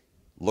days. It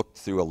looked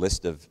through a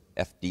list of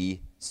FD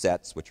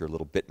sets, which are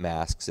little bit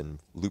masks, and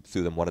looped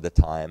through them one at a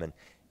time. And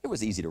it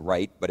was easy to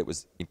write, but it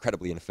was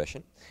incredibly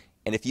inefficient.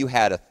 And if you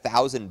had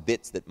 1,000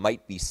 bits that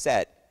might be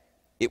set,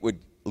 it would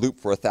loop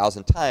for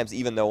 1,000 times,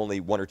 even though only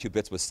 1 or 2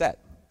 bits was set.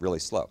 Really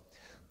slow.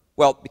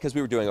 Well, because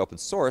we were doing open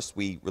source,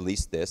 we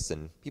released this,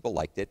 and people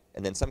liked it.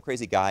 And then some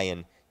crazy guy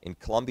in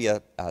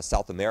Colombia,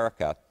 South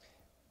America,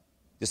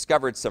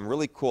 discovered some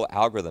really cool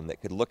algorithm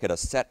that could look at a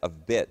set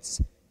of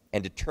bits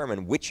and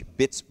determine which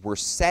bits were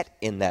set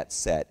in that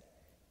set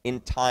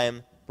in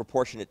time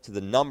proportionate to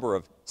the number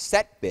of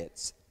set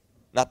bits,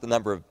 not the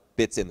number of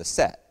bits in the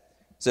set.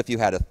 So if you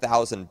had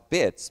 1,000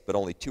 bits, but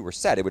only 2 were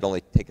set, it would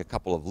only take a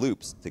couple of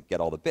loops to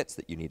get all the bits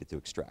that you needed to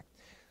extract.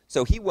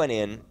 So he went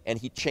in and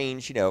he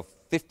changed,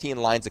 15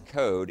 lines of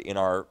code in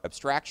our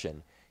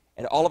abstraction,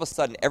 and all of a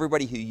sudden,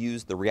 everybody who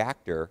used the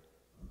reactor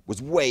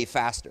was way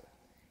faster.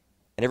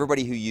 And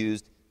everybody who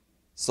used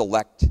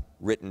select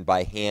written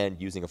by hand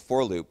using a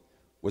for loop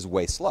was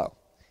way slow.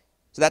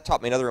 So that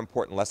taught me another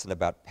important lesson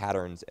about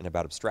patterns and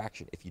about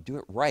abstraction. If you do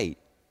it right,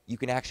 you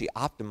can actually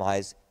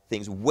optimize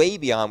things way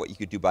beyond what you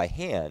could do by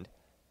hand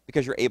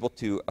because you're able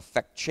to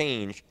affect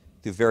change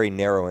through very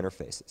narrow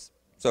interfaces.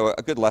 So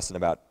a good lesson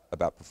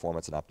about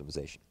performance and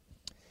optimization.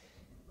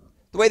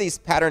 The way these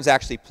patterns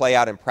actually play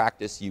out in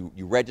practice, you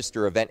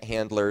register event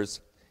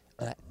handlers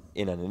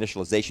in an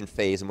initialization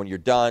phase, and when you're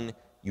done,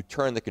 you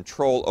turn the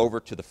control over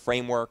to the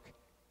framework,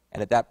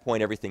 and at that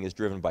point, everything is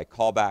driven by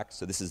callbacks.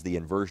 So this is the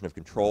inversion of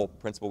control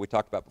principle we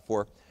talked about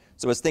before.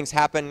 So as things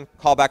happen,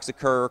 callbacks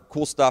occur,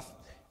 cool stuff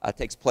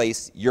takes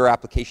place, your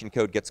application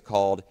code gets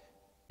called,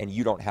 and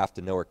you don't have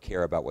to know or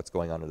care about what's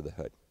going on under the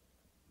hood.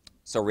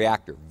 So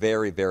reactor,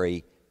 very,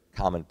 very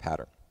common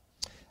pattern.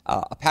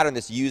 A pattern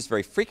that's used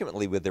very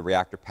frequently with the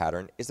reactor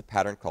pattern is a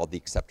pattern called the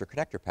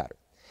acceptor-connector pattern.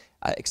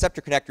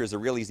 Acceptor-connector is a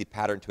real easy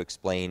pattern to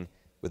explain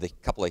with a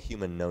couple of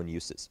human known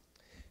uses.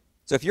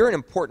 So if you're an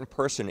important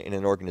person in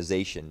an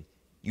organization,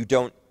 you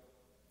don't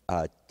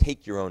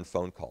take your own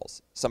phone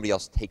calls. Somebody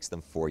else takes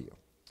them for you.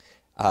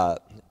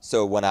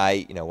 So when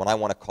I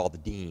want to call the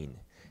dean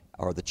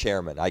or the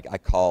chairman, I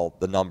call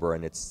the number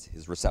and it's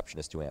his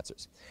receptionist who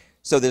answers.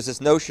 So there's this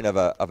notion of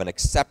an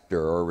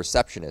acceptor or a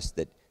receptionist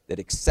that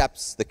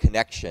accepts the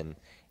connection,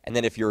 and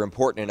then if you're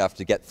important enough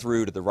to get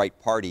through to the right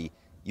party,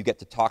 you get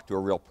to talk to a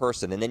real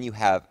person, and then you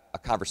have a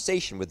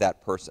conversation with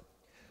that person.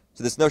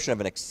 So this notion of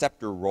an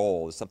acceptor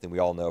role is something we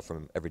all know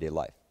from everyday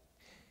life.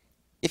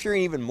 If you're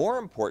an even more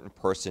important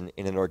person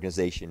in an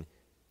organization,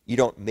 you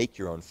don't make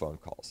your own phone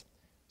calls.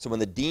 So when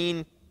the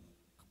dean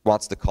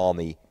wants to call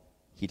me,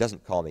 he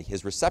doesn't call me.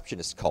 His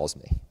receptionist calls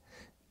me.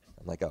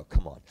 I'm like, oh,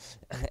 come on.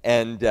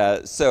 And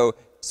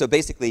so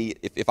basically,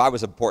 if I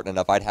was important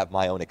enough, I'd have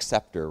my own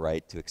acceptor,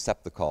 right, to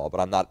accept the call,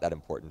 but I'm not that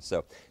important.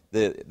 So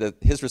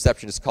his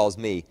receptionist calls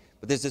me.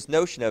 But there's this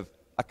notion of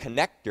a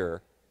connector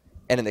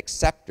and an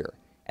acceptor.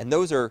 And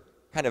those are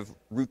kind of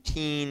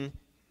routine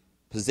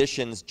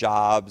positions,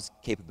 jobs,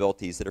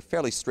 capabilities that are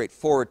fairly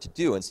straightforward to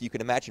do. And so you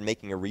can imagine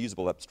making a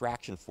reusable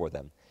abstraction for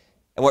them.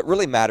 And what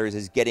really matters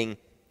is getting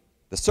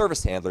the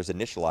service handlers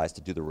initialized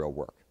to do the real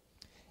work.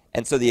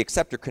 And so the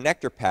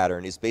acceptor-connector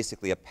pattern is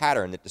basically a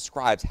pattern that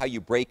describes how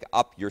you break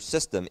up your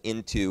system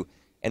into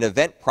an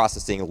event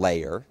processing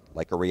layer,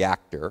 like a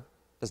reactor.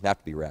 It doesn't have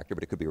to be a reactor,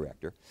 but it could be a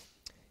reactor.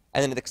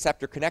 And then an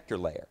acceptor-connector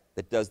layer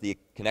that does the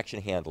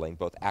connection handling,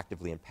 both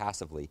actively and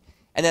passively.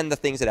 And then the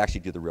things that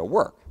actually do the real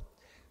work.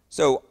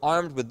 So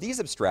armed with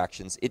these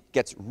abstractions, it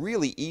gets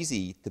really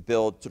easy to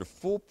build sort of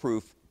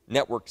foolproof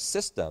network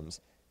systems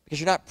because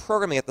you're not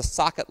programming at the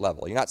socket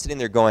level. You're not sitting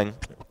there going,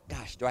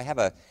 gosh, do I have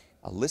a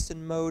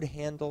listen mode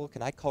handle?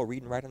 Can I call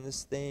read and write on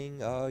this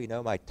thing? Oh, you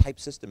know, my type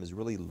system is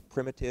really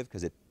primitive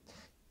because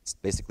it's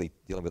basically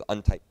dealing with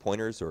untyped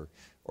pointers or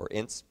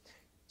ints.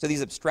 So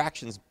these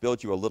abstractions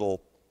build you a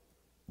little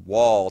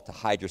wall to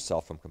hide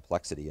yourself from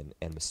complexity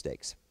and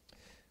mistakes.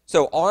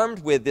 So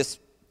armed with this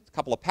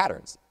couple of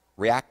patterns,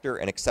 reactor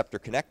and acceptor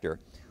connector,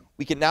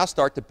 we can now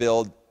start to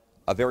build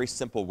a very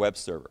simple web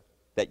server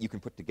that you can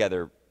put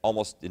together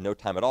almost in no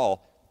time at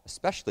all,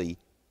 especially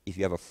if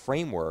you have a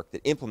framework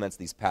that implements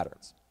these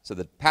patterns. So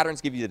the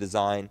patterns give you the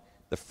design,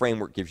 the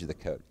framework gives you the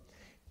code.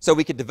 So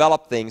we could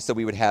develop things so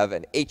we would have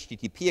an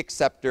HTTP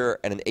acceptor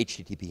and an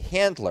HTTP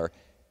handler.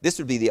 This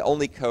would be the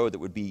only code that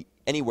would be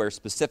anywhere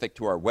specific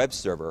to our web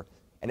server,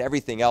 and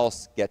everything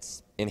else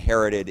gets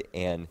inherited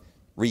and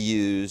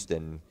reused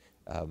and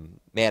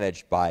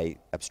managed by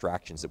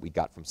abstractions that we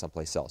got from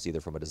someplace else,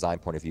 either from a design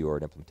point of view or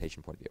an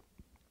implementation point of view.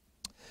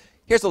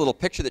 Here's a little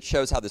picture that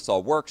shows how this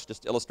all works,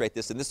 just to illustrate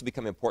this. And this will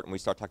become important when we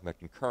start talking about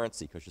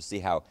concurrency, because you'll see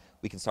how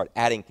we can start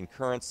adding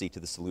concurrency to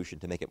the solution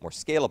to make it more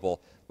scalable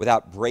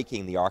without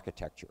breaking the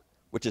architecture,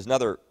 which is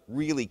another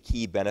really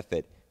key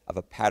benefit of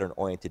a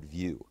pattern-oriented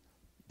view.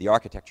 The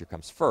architecture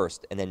comes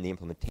first, and then the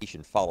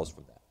implementation follows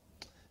from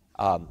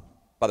that.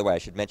 By the way, I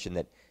should mention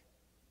that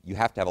you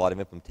have to have a lot of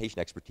implementation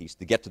expertise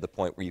to get to the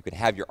point where you can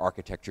have your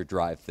architecture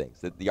drive things,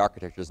 that the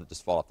architecture doesn't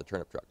just fall off the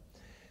turnip truck.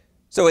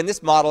 So in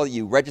this model,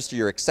 you register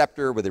your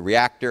acceptor with a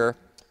reactor,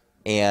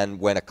 and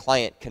when a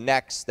client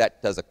connects,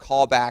 that does a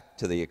callback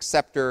to the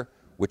acceptor,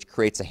 which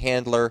creates a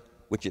handler,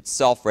 which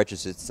itself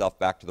registers itself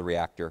back to the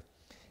reactor.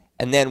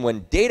 And then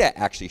when data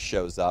actually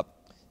shows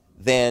up,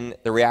 then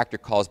the reactor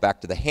calls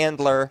back to the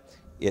handler.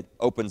 It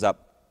opens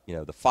up, you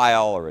know, the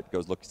file, or it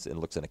goes looks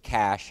in a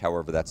cache,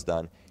 however that's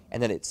done,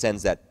 and then it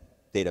sends that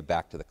data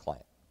back to the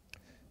client.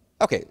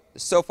 Okay,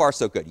 so far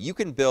so good. You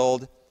can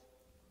build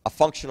a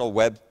functional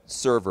web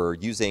server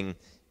using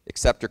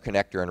acceptor,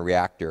 connector, and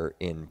reactor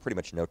in pretty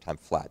much no time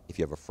flat if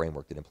you have a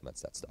framework that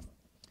implements that stuff.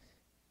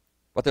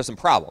 But there's some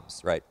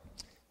problems, right?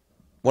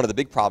 One of the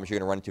big problems you're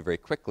going to run into very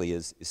quickly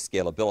is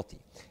scalability.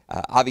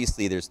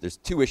 Obviously, there's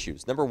two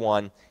issues. Number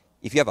one,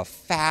 if you have a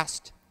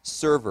fast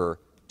server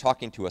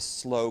talking to a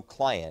slow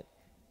client,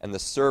 and the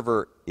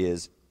server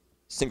is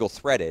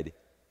single-threaded,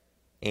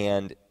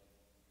 and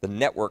the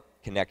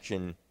network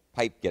connection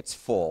pipe gets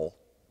full,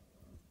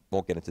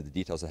 won't get into the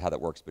details of how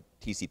that works, but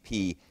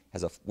TCP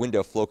has a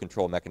window flow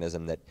control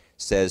mechanism that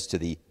says to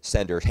the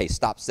sender, hey,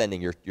 stop sending,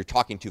 you're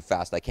talking too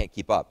fast, I can't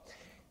keep up.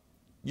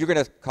 You're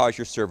going to cause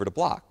your server to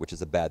block, which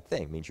is a bad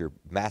thing. It means you're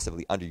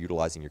massively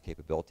underutilizing your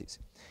capabilities.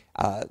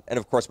 And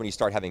of course, when you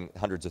start having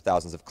hundreds of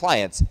thousands of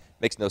clients, it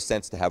makes no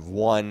sense to have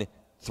one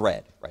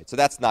thread, right? So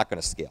that's not going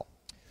to scale.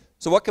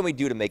 So what can we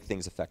do to make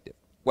things effective?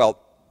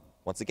 Well,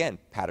 once again,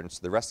 patterns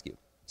to the rescue.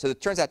 So it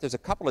turns out there's a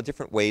couple of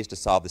different ways to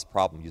solve this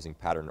problem using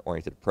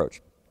pattern-oriented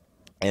approach.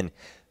 And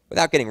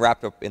without getting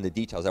wrapped up in the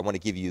details, I want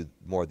to give you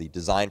more the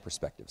design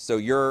perspective. So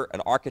you're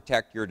an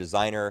architect, you're a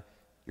designer,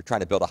 you're trying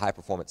to build a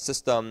high-performance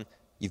system,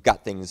 you've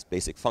got things,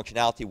 basic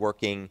functionality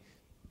working,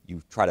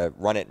 you try to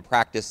run it in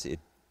practice, it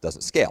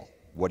doesn't scale.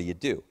 What do you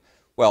do?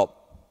 Well,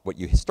 what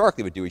you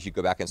historically would do is you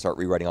go back and start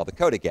rewriting all the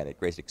code again at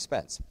great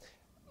expense.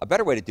 A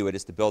better way to do it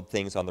is to build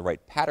things on the right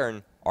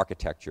pattern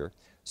architecture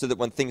so that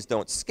when things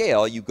don't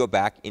scale, you go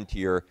back into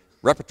your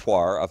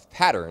repertoire of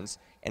patterns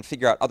and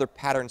figure out other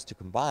patterns to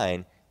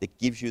combine that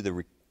gives you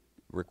the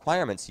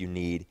requirements you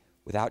need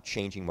without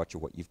changing much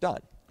of what you've done.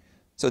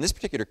 So in this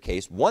particular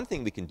case, one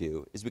thing we can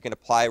do is we can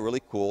apply a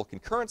really cool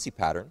concurrency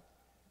pattern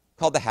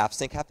called the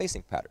half-sync,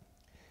 half-async pattern.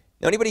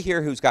 Now, anybody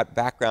here who's got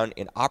background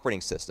in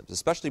operating systems,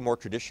 especially more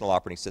traditional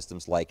operating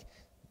systems like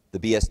the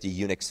BSD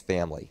Unix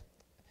family,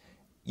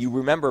 you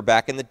remember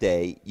back in the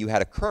day you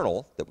had a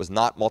kernel that was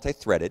not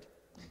multi-threaded,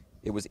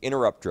 it was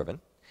interrupt-driven,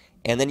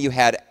 and then you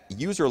had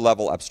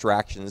user-level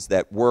abstractions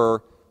that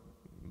were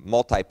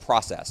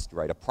multi-processed,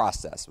 right? A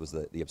process was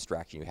the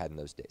abstraction you had in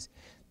those days.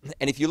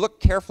 And if you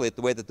look carefully at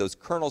the way that those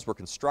kernels were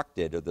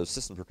constructed, or those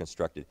systems were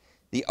constructed,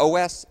 the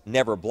OS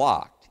never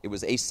blocked. It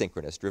was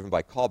asynchronous, driven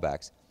by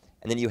callbacks.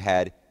 And then you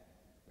had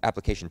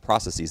application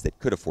processes that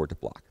could afford to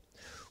block.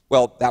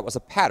 Well, that was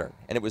a pattern,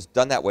 and it was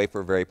done that way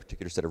for a very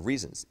particular set of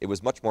reasons. It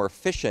was much more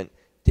efficient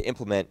to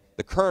implement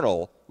the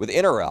kernel with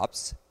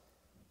interrupts,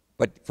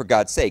 but for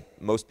God's sake,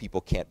 most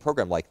people can't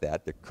program like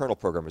that. The kernel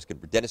programmers can.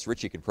 Dennis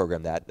Ritchie can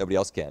program that. Nobody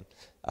else can.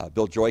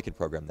 Bill Joy can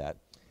program that.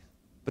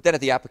 But then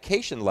at the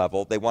application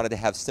level, they wanted to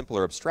have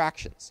simpler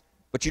abstractions.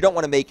 But you don't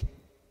want to make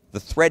the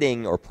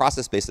threading or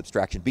process-based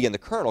abstraction be in the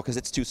kernel because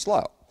it's too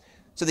slow.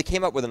 So they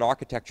came up with an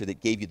architecture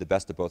that gave you the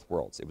best of both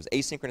worlds. It was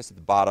asynchronous at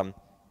the bottom,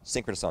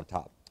 synchronous on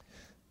top.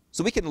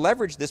 So we can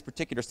leverage this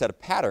particular set of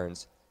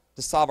patterns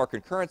to solve our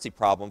concurrency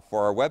problem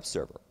for our web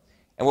server.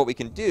 And what we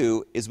can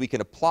do is we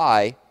can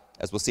apply,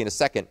 as we'll see in a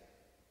second,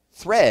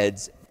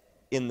 threads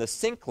in the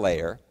sync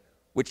layer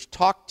which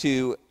talk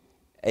to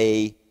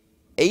a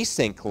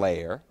async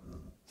layer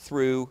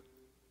through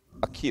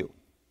a queue.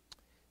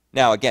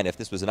 Now, again, if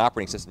this was an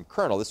operating system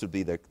kernel, this would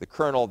be the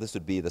kernel, this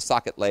would be the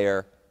socket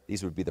layer,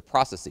 these would be the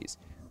processes.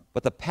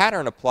 But the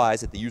pattern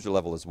applies at the user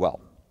level as well.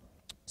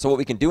 So what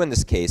we can do in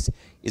this case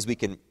is we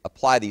can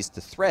apply these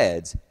to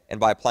threads, and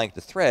by applying it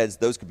to threads,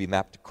 those could be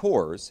mapped to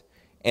cores.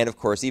 And of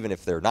course, even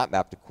if they're not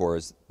mapped to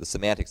cores, the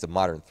semantics of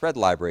modern thread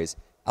libraries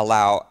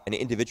allow an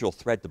individual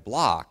thread to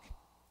block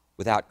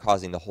without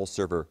causing the whole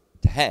server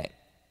to hang.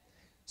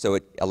 So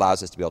it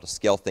allows us to be able to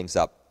scale things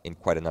up in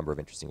quite a number of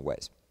interesting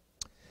ways.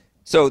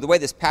 So the way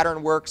this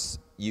pattern works,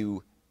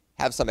 you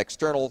have some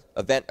external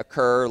event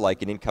occur,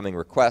 like an incoming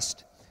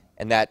request,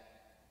 and that,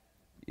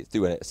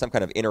 through some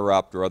kind of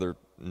interrupt or other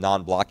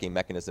non-blocking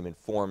mechanism,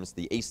 informs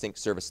the async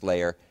service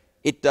layer.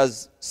 It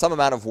does some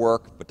amount of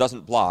work, but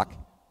doesn't block,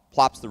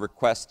 plops the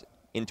request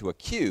into a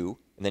queue,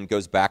 and then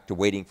goes back to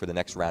waiting for the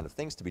next round of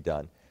things to be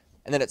done.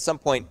 And then at some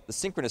point, the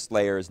synchronous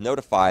layer is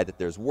notified that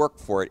there's work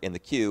for it in the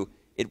queue.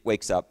 It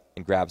wakes up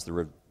and grabs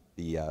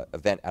the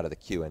event out of the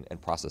queue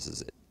and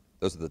processes it.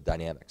 Those are the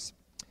dynamics.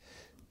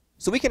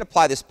 So we can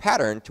apply this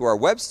pattern to our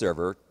web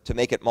server to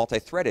make it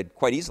multi-threaded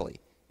quite easily.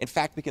 In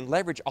fact, we can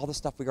leverage all the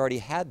stuff we already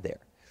had there.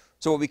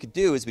 So what we could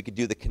do is we could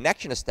do the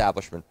connection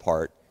establishment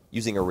part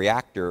using a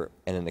reactor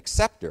and an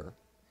acceptor.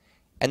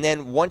 And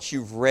then once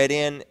you've read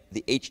in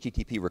the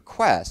HTTP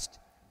request,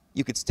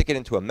 you could stick it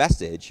into a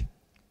message,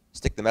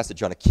 stick the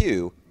message on a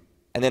queue,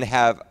 and then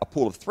have a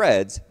pool of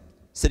threads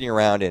sitting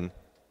around in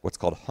what's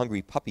called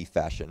hungry puppy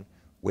fashion,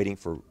 waiting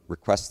for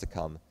requests to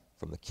come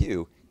from the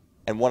queue.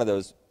 And one of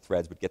those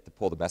threads would get to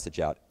pull the message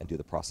out and do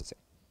the processing.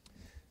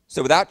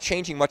 So without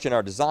changing much in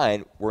our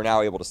design, we're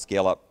now able to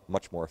scale up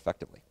much more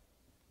effectively.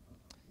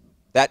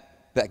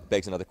 That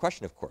begs another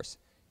question, of course.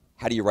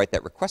 How do you write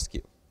that request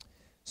queue?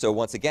 So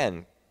once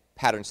again,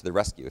 patterns to the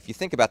rescue. If you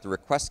think about the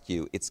request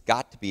queue, it's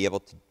got to be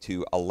able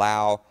to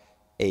allow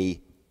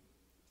a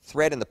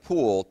thread in the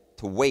pool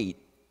to wait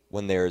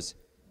when there's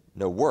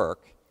no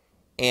work.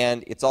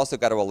 And it's also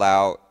got to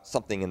allow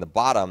something in the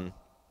bottom,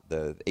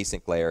 the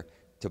async layer,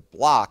 to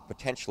block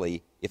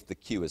potentially if the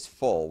queue is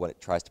full when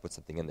it tries to put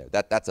something in there.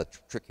 That's a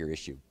trickier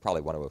issue.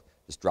 Probably want to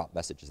just drop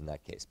messages in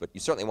that case. But you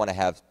certainly want to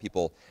have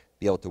people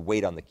be able to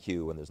wait on the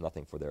queue when there's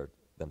nothing for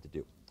them to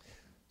do.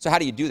 So how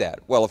do you do that?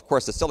 Well, of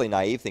course, the silly,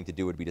 naive thing to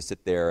do would be to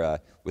sit there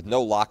with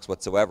no locks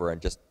whatsoever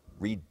and just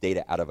read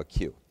data out of a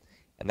queue.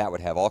 And that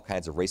would have all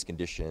kinds of race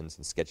conditions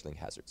and scheduling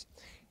hazards.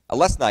 A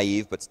less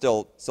naive, but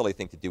still silly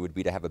thing to do would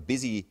be to have a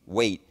busy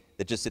wait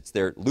that just sits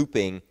there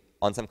looping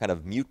on some kind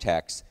of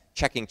mutex,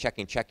 checking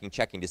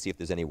to see if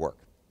there's any work.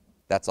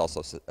 That's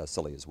also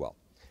silly as well.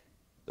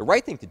 The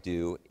right thing to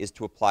do is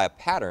to apply a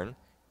pattern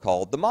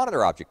called the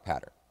monitor object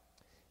pattern.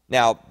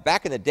 Now,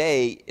 back in the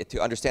day,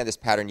 to understand this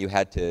pattern, you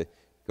had to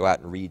go out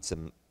and read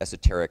some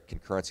esoteric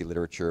concurrency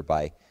literature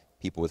by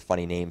people with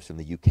funny names from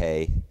the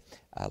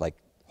UK, like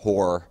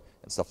Hoare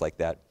and stuff like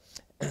that,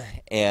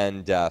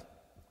 and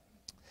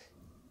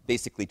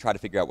basically try to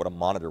figure out what a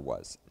monitor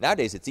was.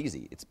 Nowadays, it's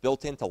easy. It's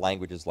built into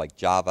languages like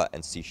Java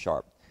and C#.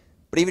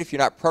 But even if you're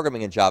not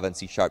programming in Java and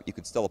C#, you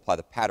could still apply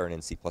the pattern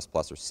in C++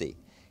 or C.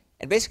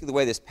 And basically the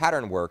way this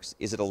pattern works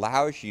is it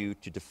allows you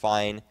to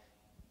define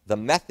the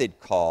method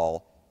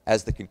call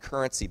as the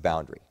concurrency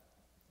boundary.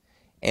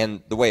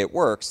 And the way it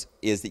works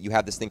is that you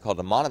have this thing called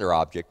a monitor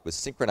object with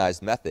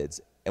synchronized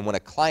methods, and when a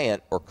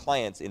client or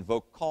clients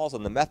invoke calls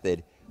on the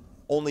method,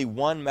 only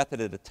one method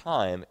at a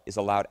time is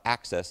allowed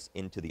access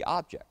into the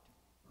object.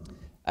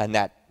 And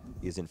that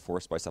is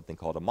enforced by something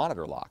called a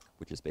monitor lock,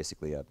 which is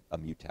basically a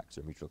mutex,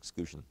 or mutual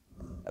exclusion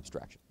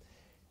abstraction.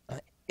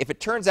 If it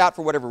turns out,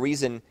 for whatever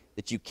reason,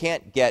 that you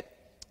can't get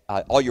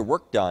all your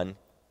work done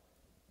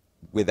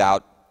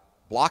without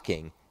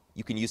blocking,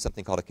 you can use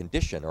something called a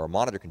condition, or a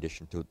monitor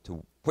condition,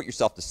 to put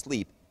yourself to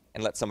sleep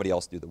and let somebody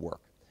else do the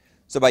work.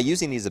 So by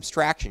using these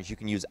abstractions, you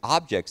can use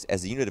objects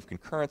as a unit of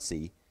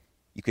concurrency.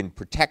 You can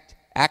protect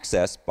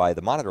access by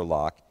the monitor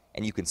lock,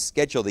 and you can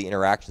schedule the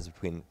interactions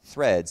between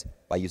threads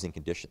by using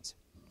conditions.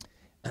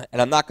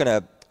 And I'm not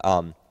going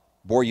to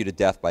bore you to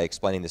death by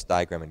explaining this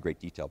diagram in great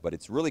detail, but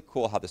it's really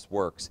cool how this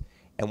works.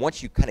 And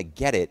once you kind of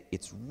get it,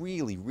 it's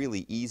really,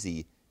 really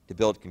easy to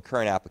build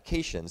concurrent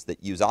applications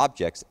that use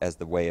objects as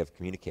the way of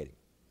communicating.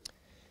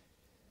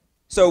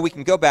 So we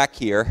can go back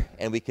here,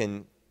 and we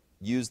can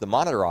use the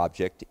monitor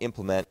object to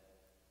implement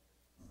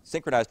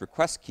synchronized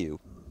request queue.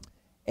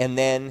 And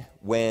then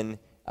when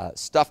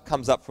stuff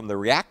comes up from the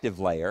reactive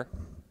layer,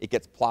 it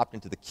gets plopped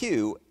into the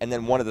queue, and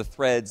then one of the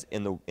threads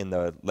in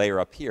the layer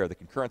up here, the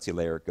concurrency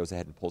layer, goes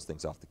ahead and pulls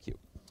things off the queue.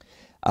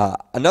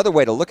 Another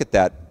way to look at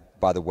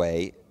that, by the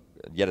way,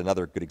 yet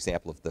another good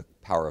example of the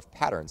power of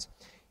patterns,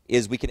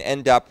 is we can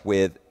end up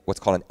with what's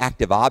called an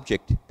active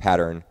object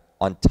pattern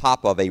on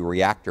top of a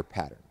reactor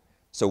pattern.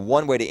 So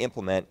one way to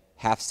implement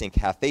half sync,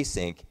 half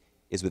async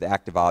is with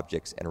active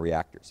objects and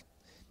reactors.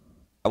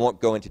 I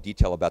won't go into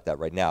detail about that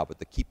right now, but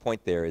the key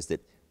point there is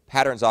that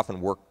patterns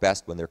often work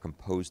best when they're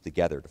composed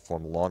together to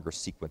form longer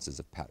sequences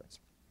of patterns.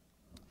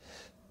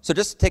 So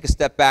just to take a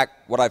step back,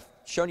 what I've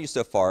shown you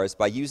so far is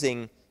by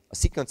using a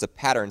sequence of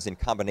patterns in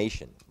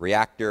combination,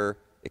 reactor,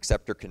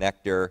 acceptor,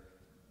 connector,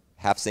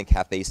 half sync,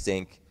 half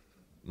async,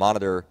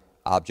 monitor,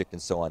 object,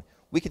 and so on,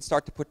 we can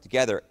start to put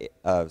together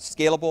a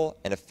scalable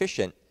and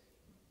efficient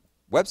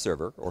web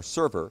server or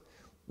server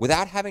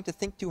without having to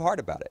think too hard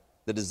about it.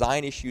 The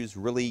design issues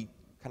really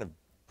kind of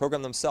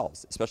program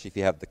themselves, especially if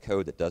you have the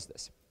code that does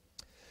this.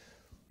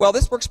 Well,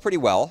 this works pretty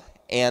well,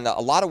 and a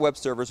lot of web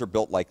servers are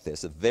built like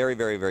this, a very,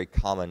 very, very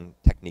common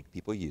technique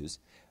people use,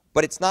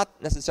 but it's not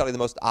necessarily the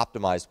most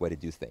optimized way to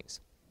do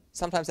things.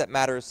 Sometimes that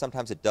matters,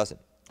 sometimes it doesn't.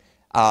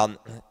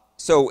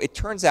 So it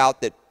turns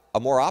out that a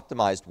more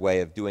optimized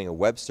way of doing a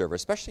web server,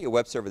 especially a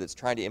web server that's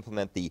trying to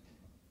implement the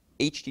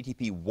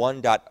HTTP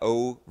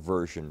 1.0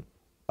 version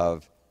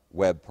of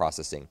web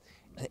processing,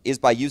 is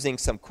by using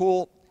some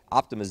cool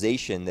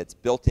optimization that's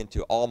built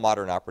into all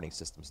modern operating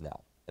systems now.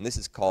 And this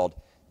is called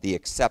the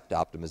accept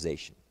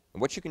optimization.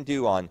 And what you can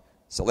do on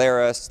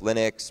Solaris,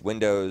 Linux,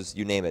 Windows,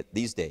 you name it,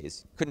 these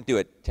days, couldn't do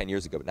it 10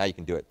 years ago, but now you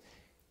can do it,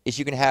 is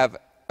you can have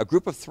a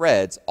group of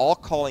threads all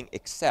calling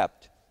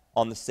accept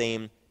on the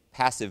same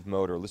passive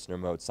mode or listener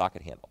mode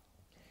socket handle.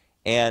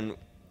 And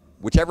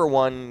whichever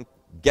one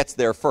gets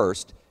there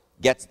first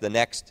gets the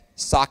next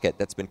socket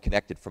that's been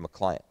connected from a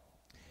client.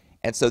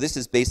 And so this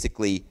is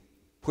basically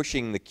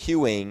pushing the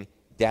queuing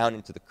down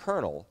into the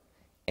kernel,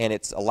 and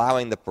it's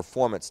allowing the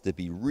performance to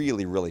be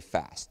really, really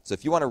fast. So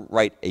if you want to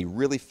write a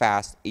really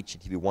fast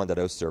HTTP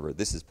 1.0 server,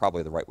 this is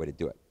probably the right way to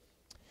do it.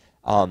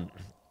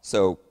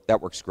 So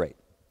that works great.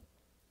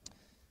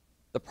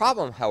 The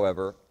problem,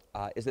 however,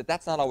 is that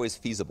that's not always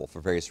feasible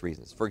for various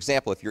reasons. For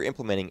example, if you're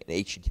implementing an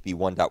HTTP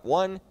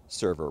 1.1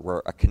 server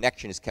where a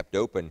connection is kept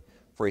open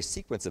for a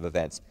sequence of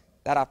events,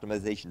 that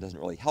optimization doesn't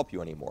really help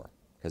you anymore,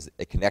 because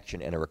a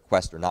connection and a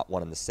request are not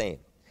one and the same.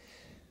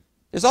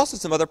 There's also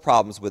some other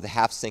problems with the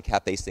half sync,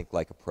 half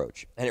async-like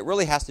approach, and it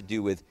really has to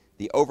do with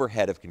the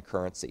overhead of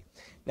concurrency.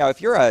 Now,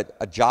 if you're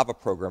a Java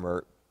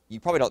programmer, you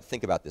probably don't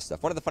think about this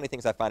stuff. One of the funny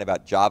things I find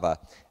about Java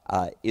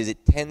is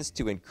it tends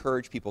to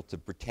encourage people to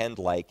pretend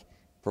like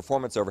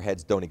performance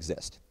overheads don't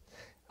exist.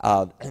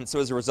 And so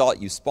as a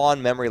result, you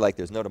spawn memory like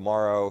there's no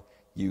tomorrow,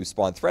 you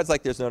spawn threads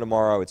like there's no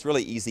tomorrow, it's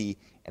really easy,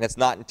 and it's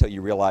not until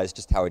you realize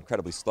just how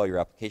incredibly slow your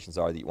applications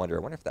are that you wonder,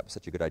 I wonder if that was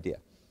such a good idea.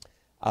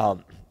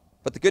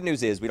 But the good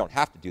news is we don't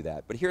have to do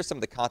that. But here are some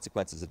of the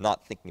consequences of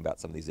not thinking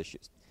about some of these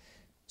issues.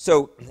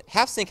 So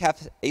half sync,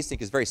 half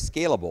async is very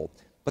scalable,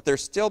 but there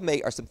still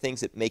are some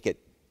things that make it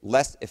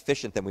less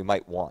efficient than we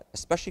might want,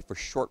 especially for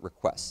short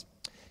requests.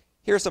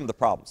 Here are some of the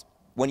problems.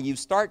 When you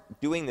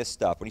start doing this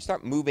stuff, when you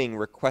start moving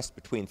requests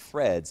between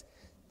threads,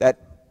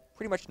 that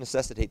pretty much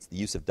necessitates the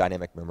use of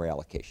dynamic memory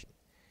allocation.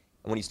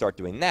 And when you start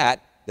doing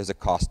that, there's a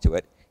cost to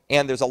it,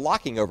 and there's a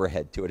locking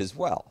overhead to it as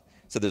well.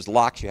 So there's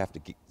locks you have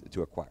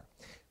to acquire.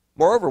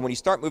 Moreover, when you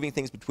start moving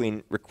things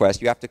between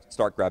requests, you have to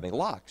start grabbing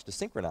locks to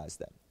synchronize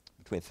them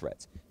between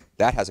threads.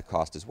 That has a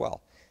cost as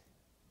well.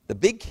 The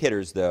big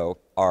hitters, though,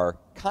 are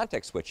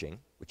context switching,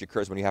 which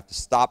occurs when you have to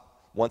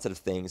stop one set of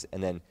things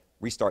and then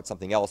restart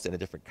something else in a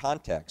different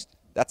context.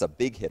 That's a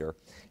big hitter.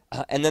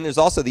 And then there's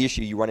also the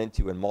issue you run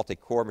into in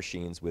multi-core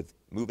machines with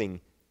moving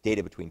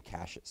data between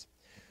caches.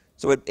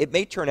 So it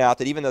may turn out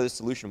that even though this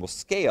solution will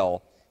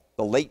scale,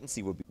 the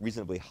latency will be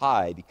reasonably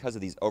high because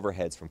of these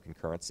overheads from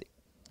concurrency.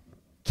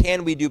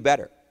 Can we do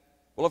better?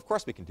 Well, of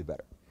course we can do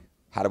better.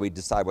 How do we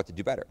decide what to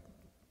do better?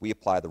 We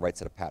apply the right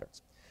set of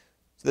patterns.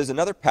 So there's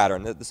another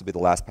pattern. This will be the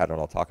last pattern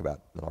I'll talk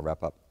about, and then I'll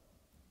wrap up.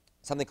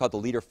 Something called the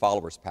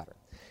leader-followers pattern.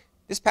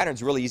 This pattern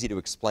is really easy to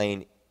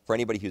explain for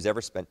anybody who's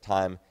ever spent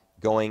time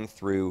going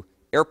through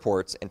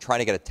airports and trying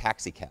to get a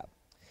taxi cab.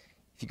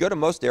 If you go to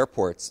most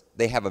airports,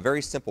 they have a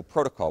very simple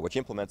protocol which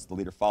implements the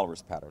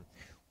leader-followers pattern,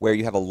 where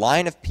you have a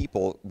line of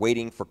people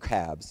waiting for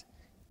cabs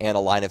and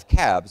a line of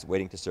cabs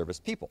waiting to service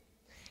people.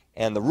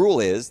 And the rule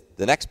is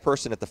the next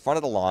person at the front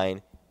of the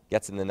line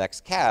gets in the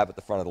next cab at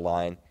the front of the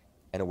line,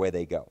 and away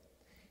they go.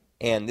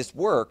 And this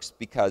works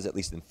because, at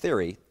least in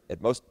theory,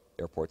 at most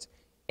airports,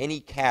 any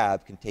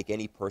cab can take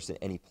any person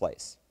any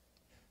place.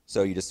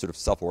 So you just sort of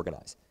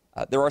self-organize.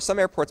 There are some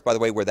airports, by the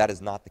way, where that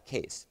is not the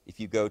case. If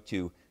you go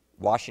to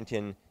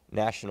Washington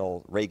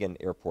National Reagan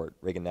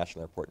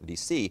National Airport in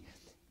DC,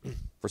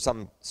 for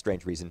some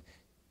strange reason,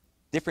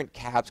 different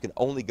cabs can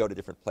only go to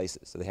different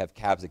places. So they have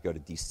cabs that go to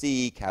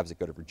DC, cabs that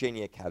go to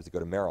Virginia, cabs that go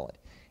to Maryland.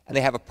 And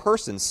they have a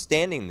person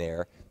standing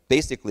there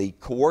basically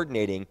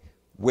coordinating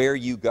where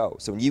you go.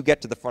 So when you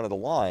get to the front of the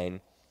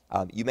line,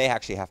 you may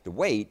actually have to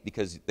wait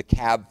because the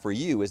cab for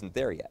you isn't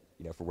there yet,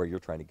 for where you're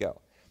trying to go.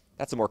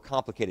 That's a more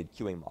complicated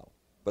queuing model.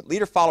 But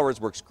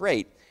leader-followers works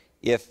great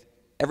if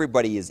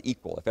everybody is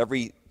equal, if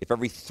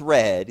every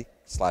thread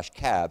 /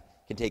 cab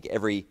can take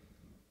every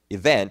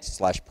event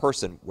 /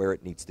 person where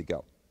it needs to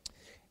go.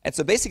 And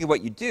so basically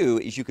what you do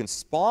is you can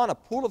spawn a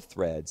pool of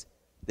threads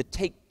that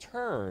take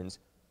turns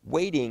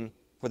waiting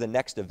for the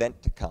next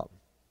event to come.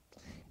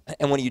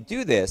 And when you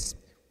do this,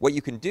 what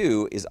you can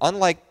do is,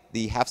 unlike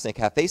the half-sync,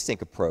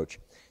 half-async approach,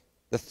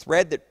 the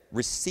thread that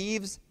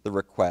receives the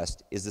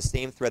request is the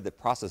same thread that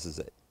processes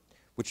it,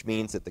 which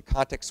means that the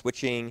context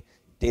switching,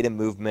 data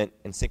movement,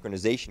 and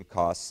synchronization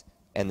costs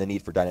and the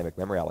need for dynamic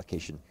memory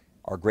allocation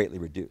are greatly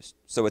reduced.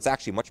 So it's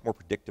actually much more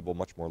predictable,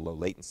 much more low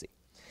latency.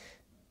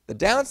 The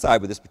downside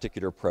with this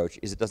particular approach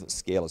is it doesn't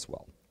scale as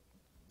well.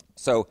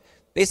 So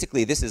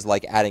basically, this is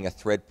like adding a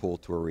thread pool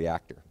to a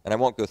reactor. And I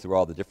won't go through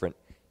all the different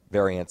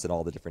variants and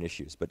all the different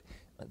issues. But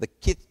the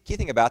key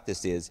thing about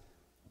this is,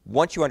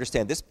 once you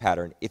understand this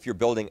pattern, if you're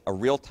building a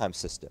real-time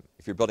system,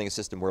 if you're building a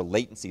system where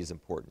latency is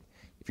important,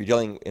 if you're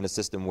dealing in a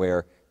system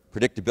where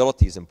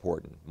predictability is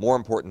important, more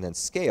important than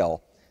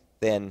scale,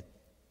 then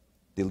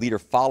the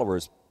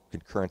leader-followers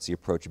concurrency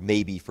approach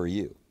may be for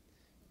you.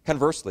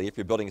 Conversely, if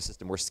you're building a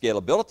system where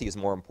scalability is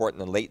more important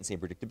than latency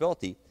and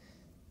predictability,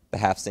 the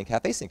half-sync,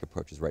 half-async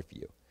approach is right for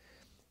you.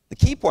 The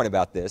key point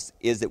about this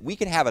is that we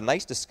can have a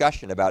nice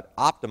discussion about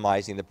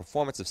optimizing the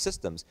performance of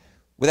systems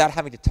without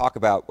having to talk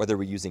about whether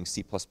we're using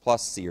C++,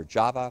 C, or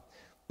Java,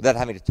 without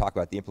having to talk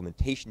about the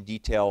implementation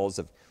details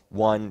of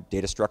one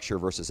data structure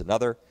versus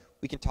another.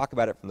 We can talk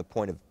about it from the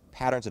point of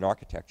patterns and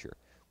architecture,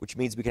 which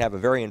means we can have a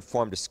very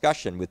informed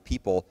discussion with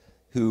people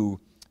who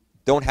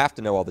don't have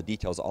to know all the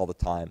details all the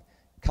time,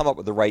 come up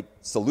with the right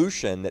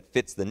solution that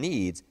fits the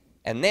needs,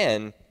 and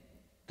then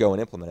go and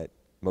implement it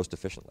most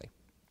efficiently.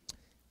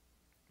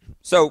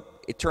 So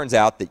it turns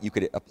out that you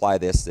could apply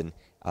this and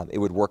it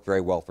would work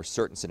very well for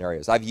certain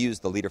scenarios. I've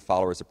used the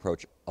leader-followers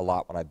approach a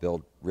lot when I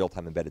build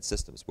real-time embedded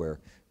systems where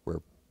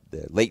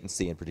the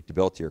latency and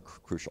predictability are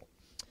crucial.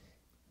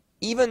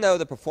 Even though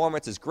the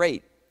performance is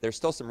great, there's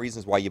still some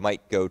reasons why you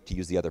might go to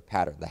use the other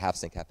pattern, the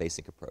half-sync,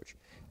 half-async approach.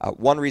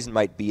 One reason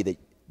might be that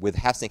with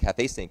half-sync,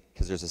 half-async,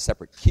 because there's a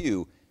separate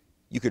queue,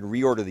 you can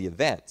reorder the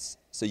events,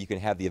 so you can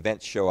have the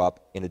events show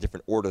up in a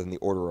different order than the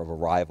order of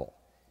arrival.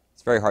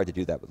 It's very hard to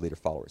do that with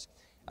leader-followers.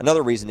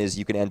 Another reason is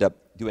you can end up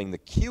doing the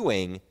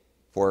queuing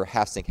for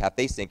half-sync,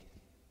 half-async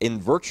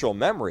in virtual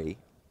memory,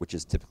 which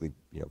is typically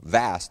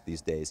vast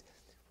these days,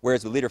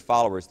 whereas with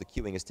leader-followers, the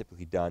queuing is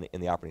typically done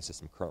in the operating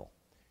system kernel,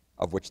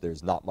 of which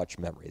there's not much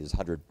memory. There's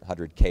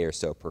 100K or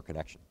so per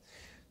connection.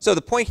 So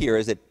the point here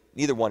is that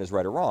neither one is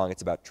right or wrong.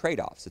 It's about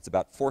trade-offs. It's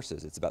about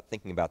forces. It's about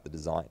thinking about the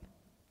design.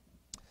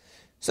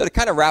 So to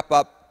kind of wrap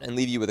up and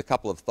leave you with a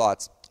couple of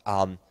thoughts,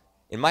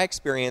 in my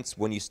experience,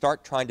 when you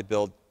start trying to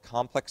build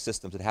complex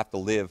systems that have to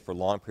live for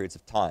long periods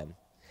of time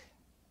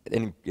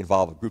and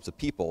involve groups of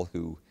people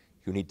who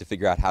need to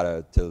figure out how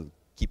to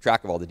keep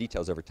track of all the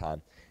details over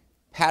time,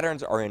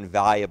 patterns are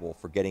invaluable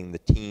for getting the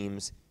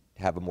teams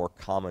to have a more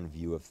common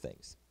view of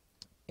things.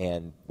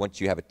 And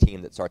once you have a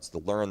team that starts to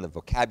learn the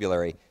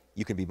vocabulary,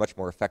 you can be much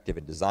more effective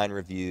in design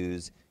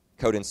reviews,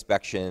 code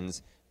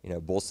inspections,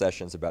 bull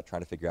sessions about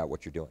trying to figure out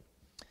what you're doing.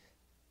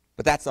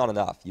 But that's not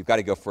enough. You've got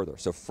to go further.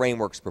 So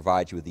frameworks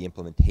provide you with the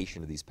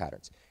implementation of these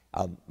patterns.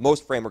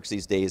 Most frameworks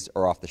these days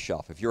are off the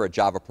shelf. If you're a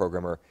Java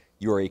programmer,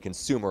 you are a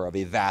consumer of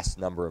a vast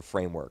number of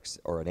frameworks,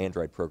 or an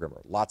Android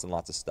programmer, lots and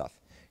lots of stuff.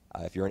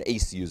 If you're an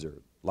ACE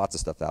user, lots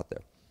of stuff out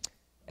there.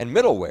 And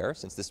middleware,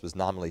 since this was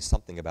nominally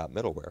something about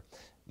middleware,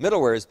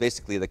 middleware is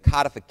basically the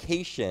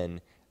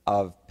codification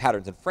of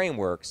patterns and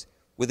frameworks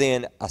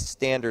within a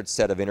standard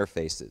set of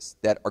interfaces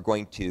that are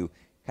going to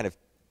kind of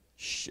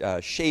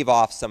shave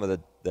off some of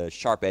the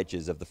sharp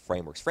edges of the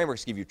frameworks.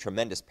 Frameworks give you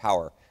tremendous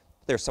power,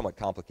 but they're somewhat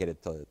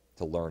complicated to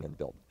learn and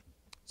build.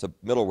 So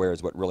middleware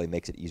is what really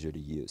makes it easier to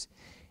use.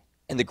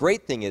 And the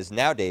great thing is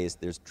nowadays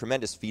there's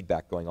tremendous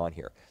feedback going on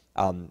here.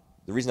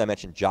 The reason I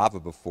mentioned Java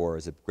before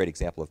as a great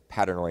example of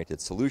pattern-oriented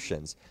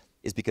solutions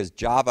is because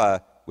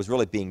Java was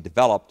really being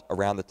developed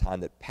around the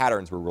time that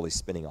patterns were really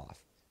spinning off,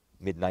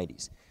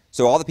 mid-90s.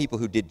 So all the people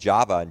who did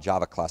Java and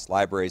Java class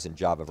libraries and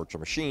Java virtual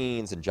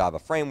machines and Java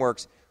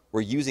frameworks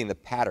were using the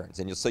patterns.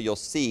 And you'll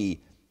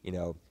see,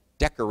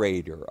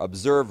 decorator,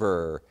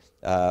 observer,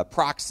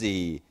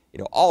 proxy,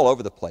 all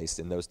over the place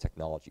in those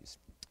technologies.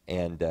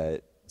 And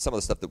some of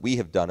the stuff that we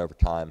have done over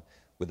time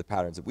with the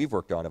patterns that we've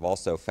worked on have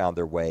also found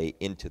their way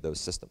into those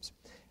systems.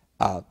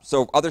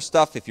 So other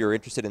stuff, if you're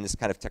interested in this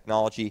kind of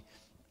technology,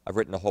 I've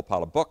written a whole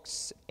pile of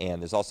books,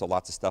 and there's also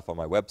lots of stuff on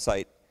my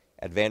website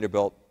at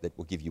Vanderbilt that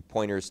will give you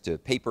pointers to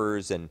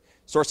papers and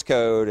source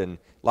code and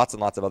lots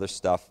of other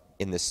stuff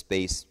in this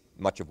space,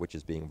 much of which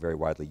is being very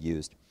widely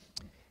used.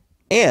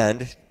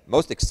 And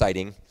most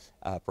exciting,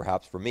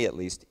 perhaps for me at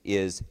least,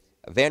 is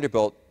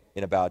Vanderbilt,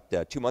 in about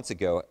 2 months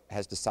ago,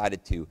 has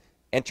decided to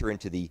enter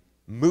into the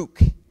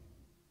MOOC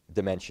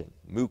dimension.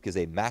 MOOC is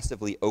a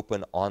massively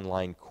open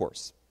online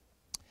course.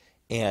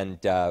 And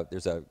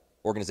there's an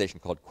organization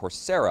called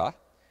Coursera,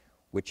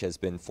 which has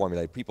been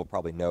formulated. People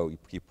probably know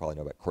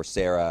about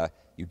Coursera,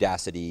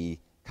 Udacity,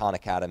 Khan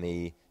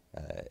Academy,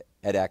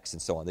 edX,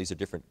 and so on. These are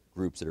different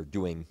groups that are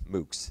doing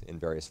MOOCs in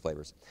various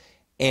flavors.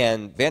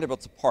 And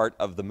Vanderbilt's a part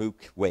of the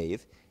MOOC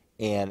wave,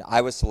 and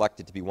I was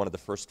selected to be one of the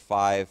first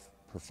 5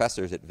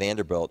 professors at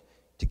Vanderbilt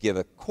to give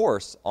a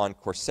course on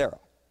Coursera.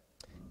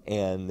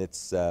 And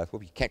it's, well,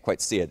 you can't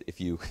quite see it.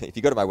 If you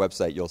go to my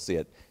website, you'll see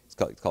it. It's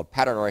called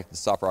Pattern-Oriented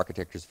Software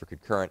Architectures for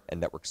Concurrent and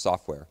Network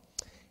Software.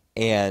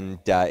 And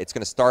it's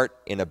going to start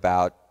in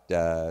about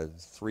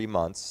 3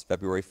 months,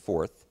 February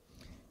 4th.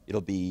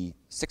 It'll be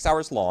 6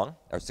 hours long,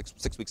 or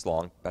six weeks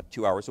long, about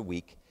 2 hours a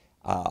week,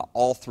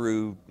 all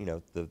through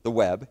the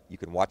web. You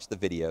can watch the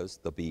videos.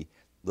 There'll be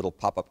little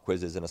pop-up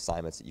quizzes and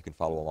assignments that you can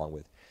follow along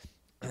with.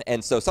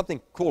 And so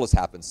something cool has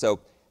happened. So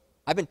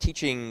I've been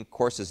teaching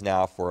courses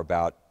now for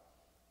about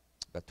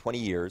 20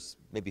 years,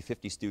 maybe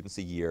 50 students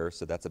a year,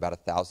 so that's about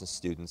 1,000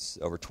 students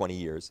over 20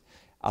 years.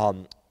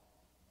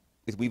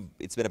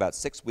 It's been about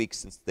 6 weeks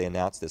since they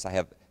announced this. I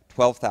have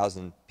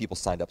 12,000 people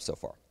signed up so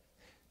far.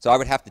 So I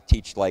would have to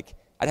teach, I'd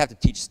have to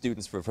teach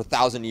students for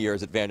 1,000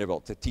 years at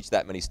Vanderbilt to teach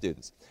that many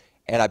students.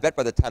 And I bet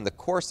by the time the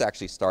course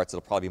actually starts,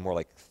 it'll probably be more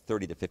like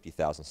 30 to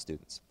 50,000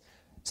 students.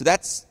 So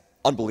that's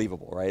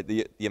unbelievable, right?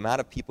 The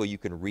amount of people you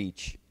can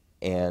reach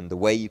and the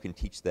way you can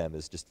teach them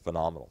is just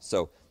phenomenal.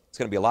 So it's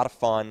going to be a lot of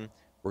fun.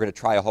 We're going to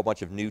try a whole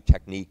bunch of new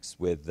techniques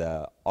with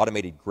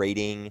automated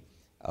grading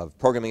of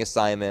programming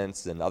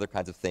assignments and other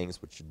kinds of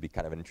things, which should be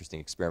kind of an interesting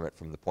experiment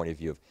from the point of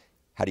view of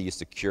how do you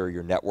secure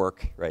your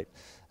network, right?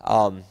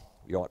 You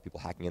don't want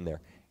people hacking in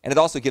there. And it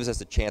also gives us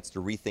a chance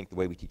to rethink the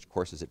way we teach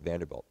courses at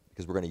Vanderbilt,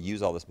 because we're going to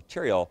use all this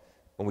material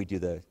when we do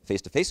the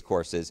face-to-face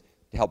courses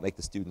to help make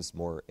the students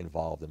more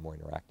involved and more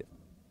interactive.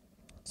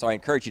 So I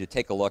encourage you to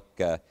take a look.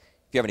 If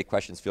you have any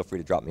questions, feel free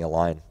to drop me a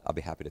line. I'll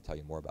be happy to tell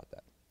you more about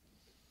that.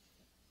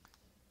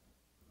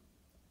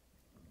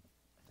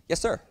 Yes,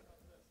 sir.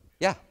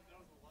 Yeah.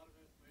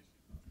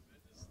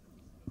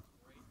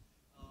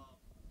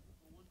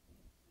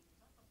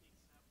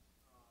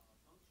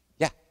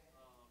 Yeah.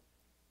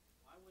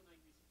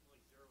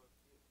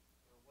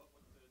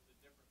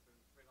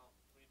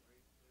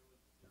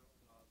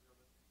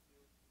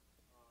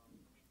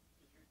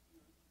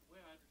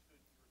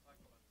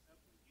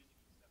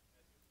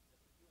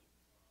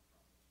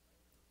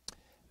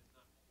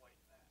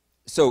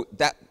 So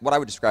what I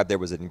would describe there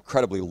was an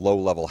incredibly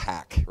low-level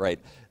hack, right?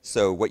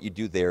 So what you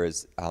do there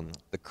is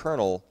the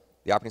kernel,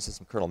 the operating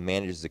system kernel,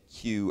 manages a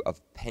queue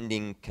of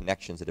pending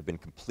connections that have been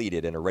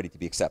completed and are ready to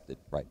be accepted,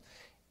 right?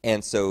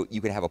 And so you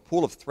can have a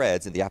pool of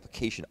threads in the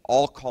application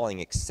all calling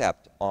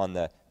accept on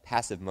the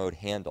passive mode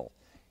handle.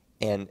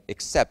 And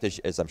accept,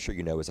 as I'm sure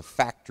you know, is a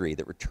factory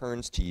that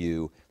returns to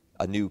you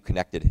a new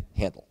connected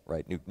handle,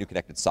 right? New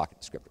connected socket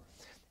descriptor.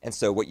 And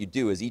so what you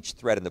do is each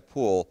thread in the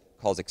pool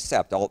calls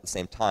accept all at the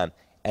same time.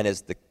 And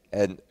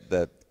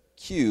the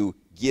queue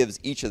gives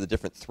each of the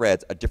different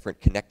threads a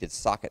different connected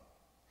socket.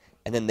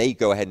 And then they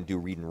go ahead and do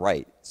read and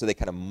write. So they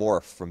kind of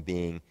morph from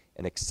being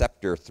an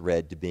acceptor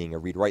thread to being a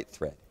read-write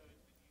thread.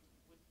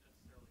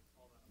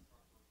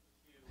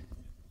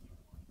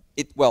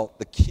 Well,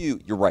 the queue,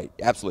 you're right,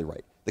 absolutely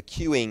right. The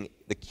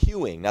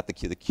queuing, not the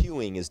queue, the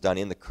queuing is done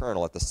in the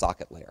kernel at the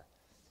socket layer.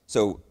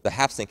 So the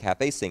half-sync,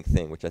 half-async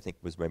thing, which I think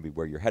was maybe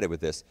where you're headed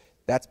with this,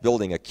 that's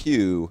building a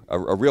queue,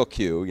 a real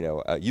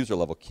queue, a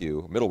user-level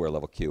queue,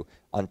 middleware-level queue,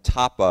 on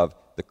top of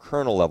the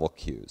kernel-level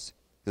queues.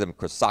 Because, of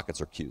course,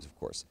 sockets are queues, of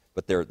course,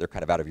 but they're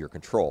kind of out of your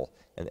control,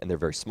 and they're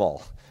very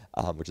small,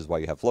 which is why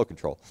you have flow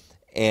control.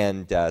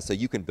 And so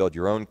you can build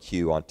your own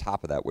queue on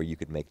top of that, where you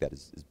could make that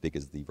as big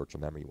as the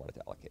virtual memory you wanted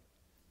to allocate.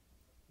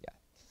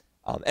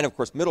 Yeah. And, of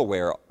course,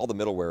 middleware, all the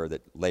middleware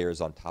that layers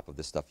on top of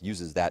this stuff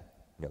uses that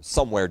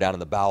somewhere down in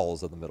the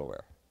bowels of the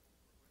middleware.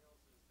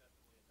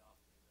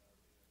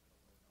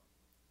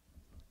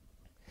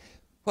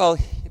 Well,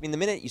 I mean, the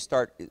minute you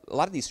start, a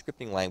lot of these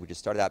scripting languages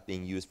started out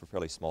being used for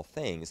fairly small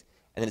things,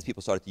 and then as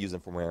people started to use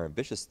them for more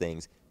ambitious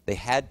things, they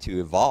had to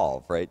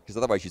evolve, right? Because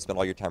otherwise you'd spend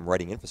all your time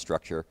writing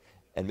infrastructure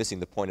and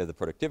missing the point of the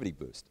productivity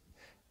boost.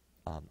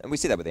 And we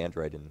see that with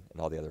Android and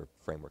all the other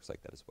frameworks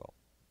like that as well.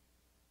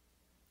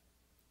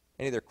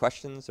 Any other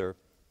questions or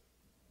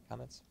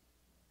comments?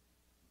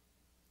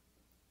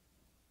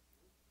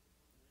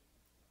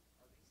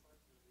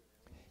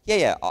 Yeah,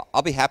 yeah.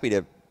 I'll be happy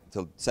to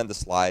send the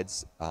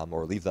slides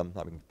or leave them.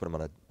 I mean, put them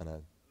on a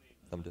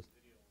thumb disk.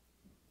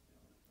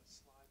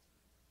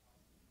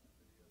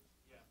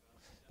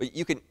 But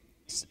you can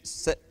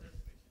set.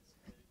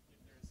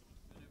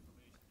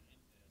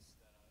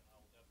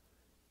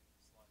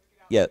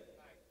 Yeah.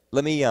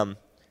 Let me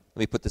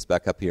put this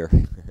back up here.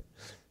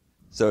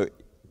 So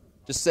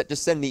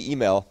just send me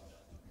email,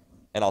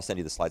 and I'll send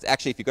you the slides.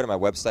 Actually, if you go to my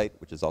website,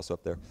 which is also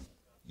up there,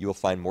 you will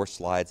find more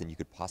slides than you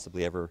could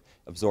possibly ever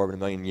absorb in a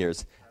million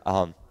years.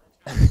 And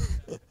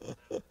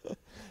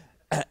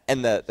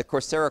the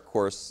Coursera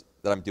course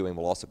that I'm doing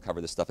will also cover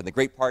this stuff. And the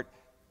great part,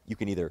 you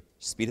can either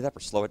speed it up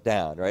or slow it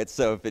down, right?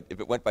 So if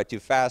it went by too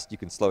fast, you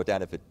can slow it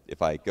down.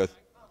 If I go,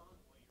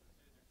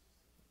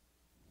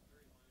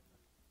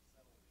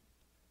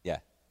 yeah,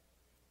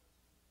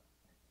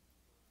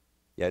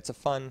 yeah, it's a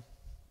fun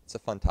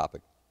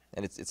topic,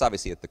 and it's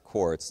obviously at the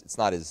core. It's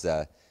not it's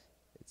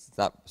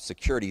not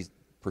security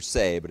per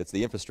se, but it's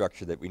the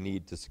infrastructure that we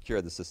need to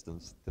secure the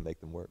systems to make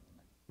them work.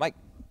 Mike.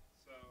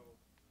 So,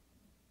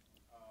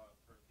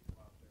 for people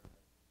out there that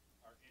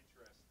are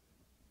interested,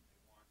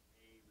 they want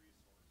a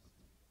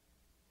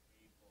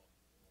resource,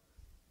 a book,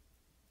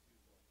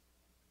 or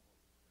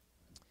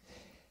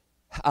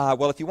 2 books.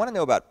 Well, if you want to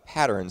know about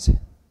patterns,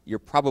 you're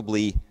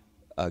probably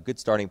a good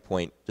starting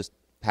point. Just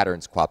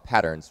patterns qua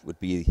patterns would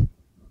be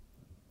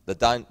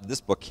this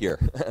book here,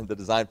 the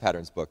Design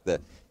Patterns book, the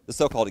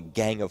so-called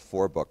Gang of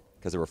Four book,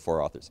 because there were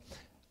 4 authors.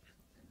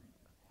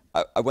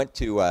 I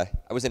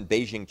was in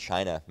Beijing,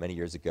 China many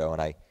years ago,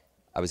 and I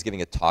was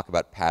giving a talk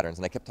about patterns,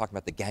 and I kept talking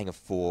about the Gang of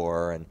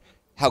Four and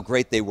how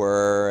great they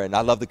were, and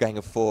I love the Gang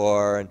of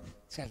Four, and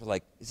these guys were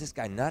like, is this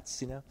guy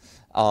nuts, you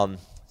know?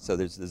 So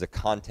there's a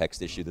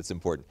context issue that's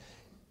important.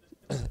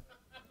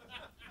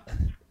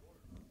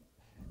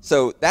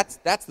 So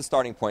that's the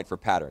starting point for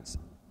patterns.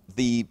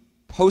 The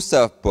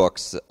POSA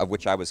books, of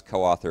which I was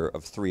co-author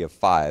of 3 of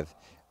 5,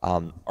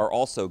 are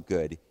also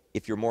good.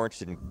 If you're more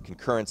interested in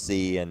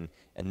concurrency and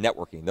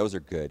networking, those are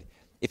good.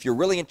 If you're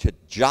really into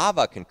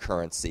Java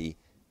concurrency,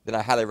 then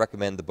I highly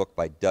recommend the book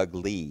by Doug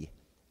Lee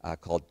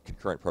called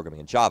Concurrent Programming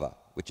in Java,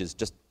 which is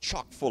just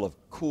chock full of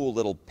cool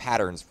little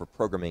patterns for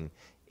programming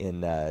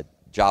in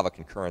Java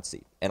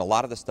concurrency. And a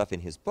lot of the stuff in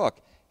his book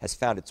has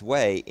found its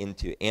way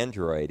into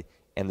Android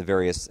and the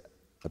various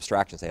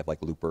abstractions they have,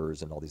 like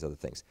loopers and all these other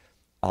things.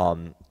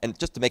 And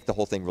just to make the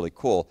whole thing really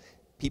cool,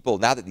 people,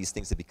 now that these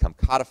things have become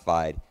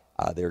codified,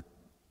 there are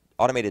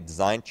automated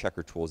design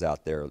checker tools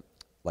out there,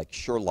 like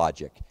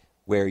SureLogic,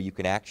 where you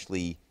can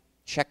actually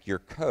check your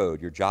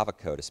code, your Java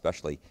code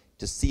especially,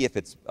 to see if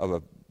it's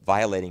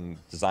violating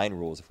design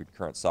rules of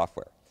concurrent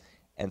software.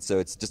 And so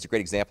it's just a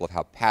great example of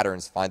how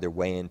patterns find their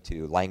way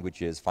into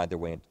languages, find their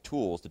way into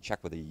tools to check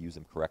whether you use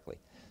them correctly.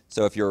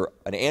 So if you're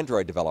an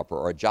Android developer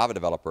or a Java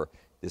developer,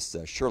 this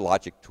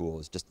SureLogic tool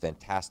is just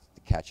fantastic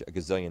to catch a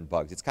gazillion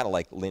bugs. It's kind of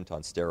like Lint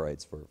on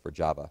steroids for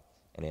Java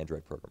and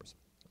Android programmers.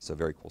 So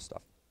very cool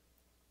stuff.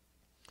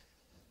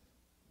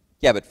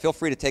 Yeah, but feel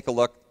free to take a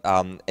look.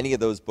 Any of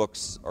those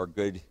books are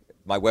good.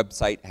 My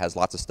website has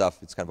lots of stuff.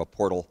 It's kind of a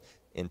portal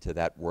into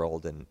that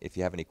world. And if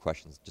you have any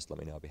questions, just let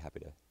me know. I'll be happy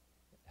to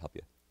help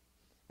you.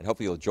 And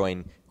hopefully you'll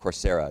join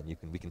Coursera,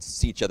 and we can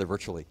see each other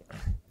virtually.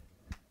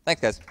 Thanks,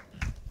 guys.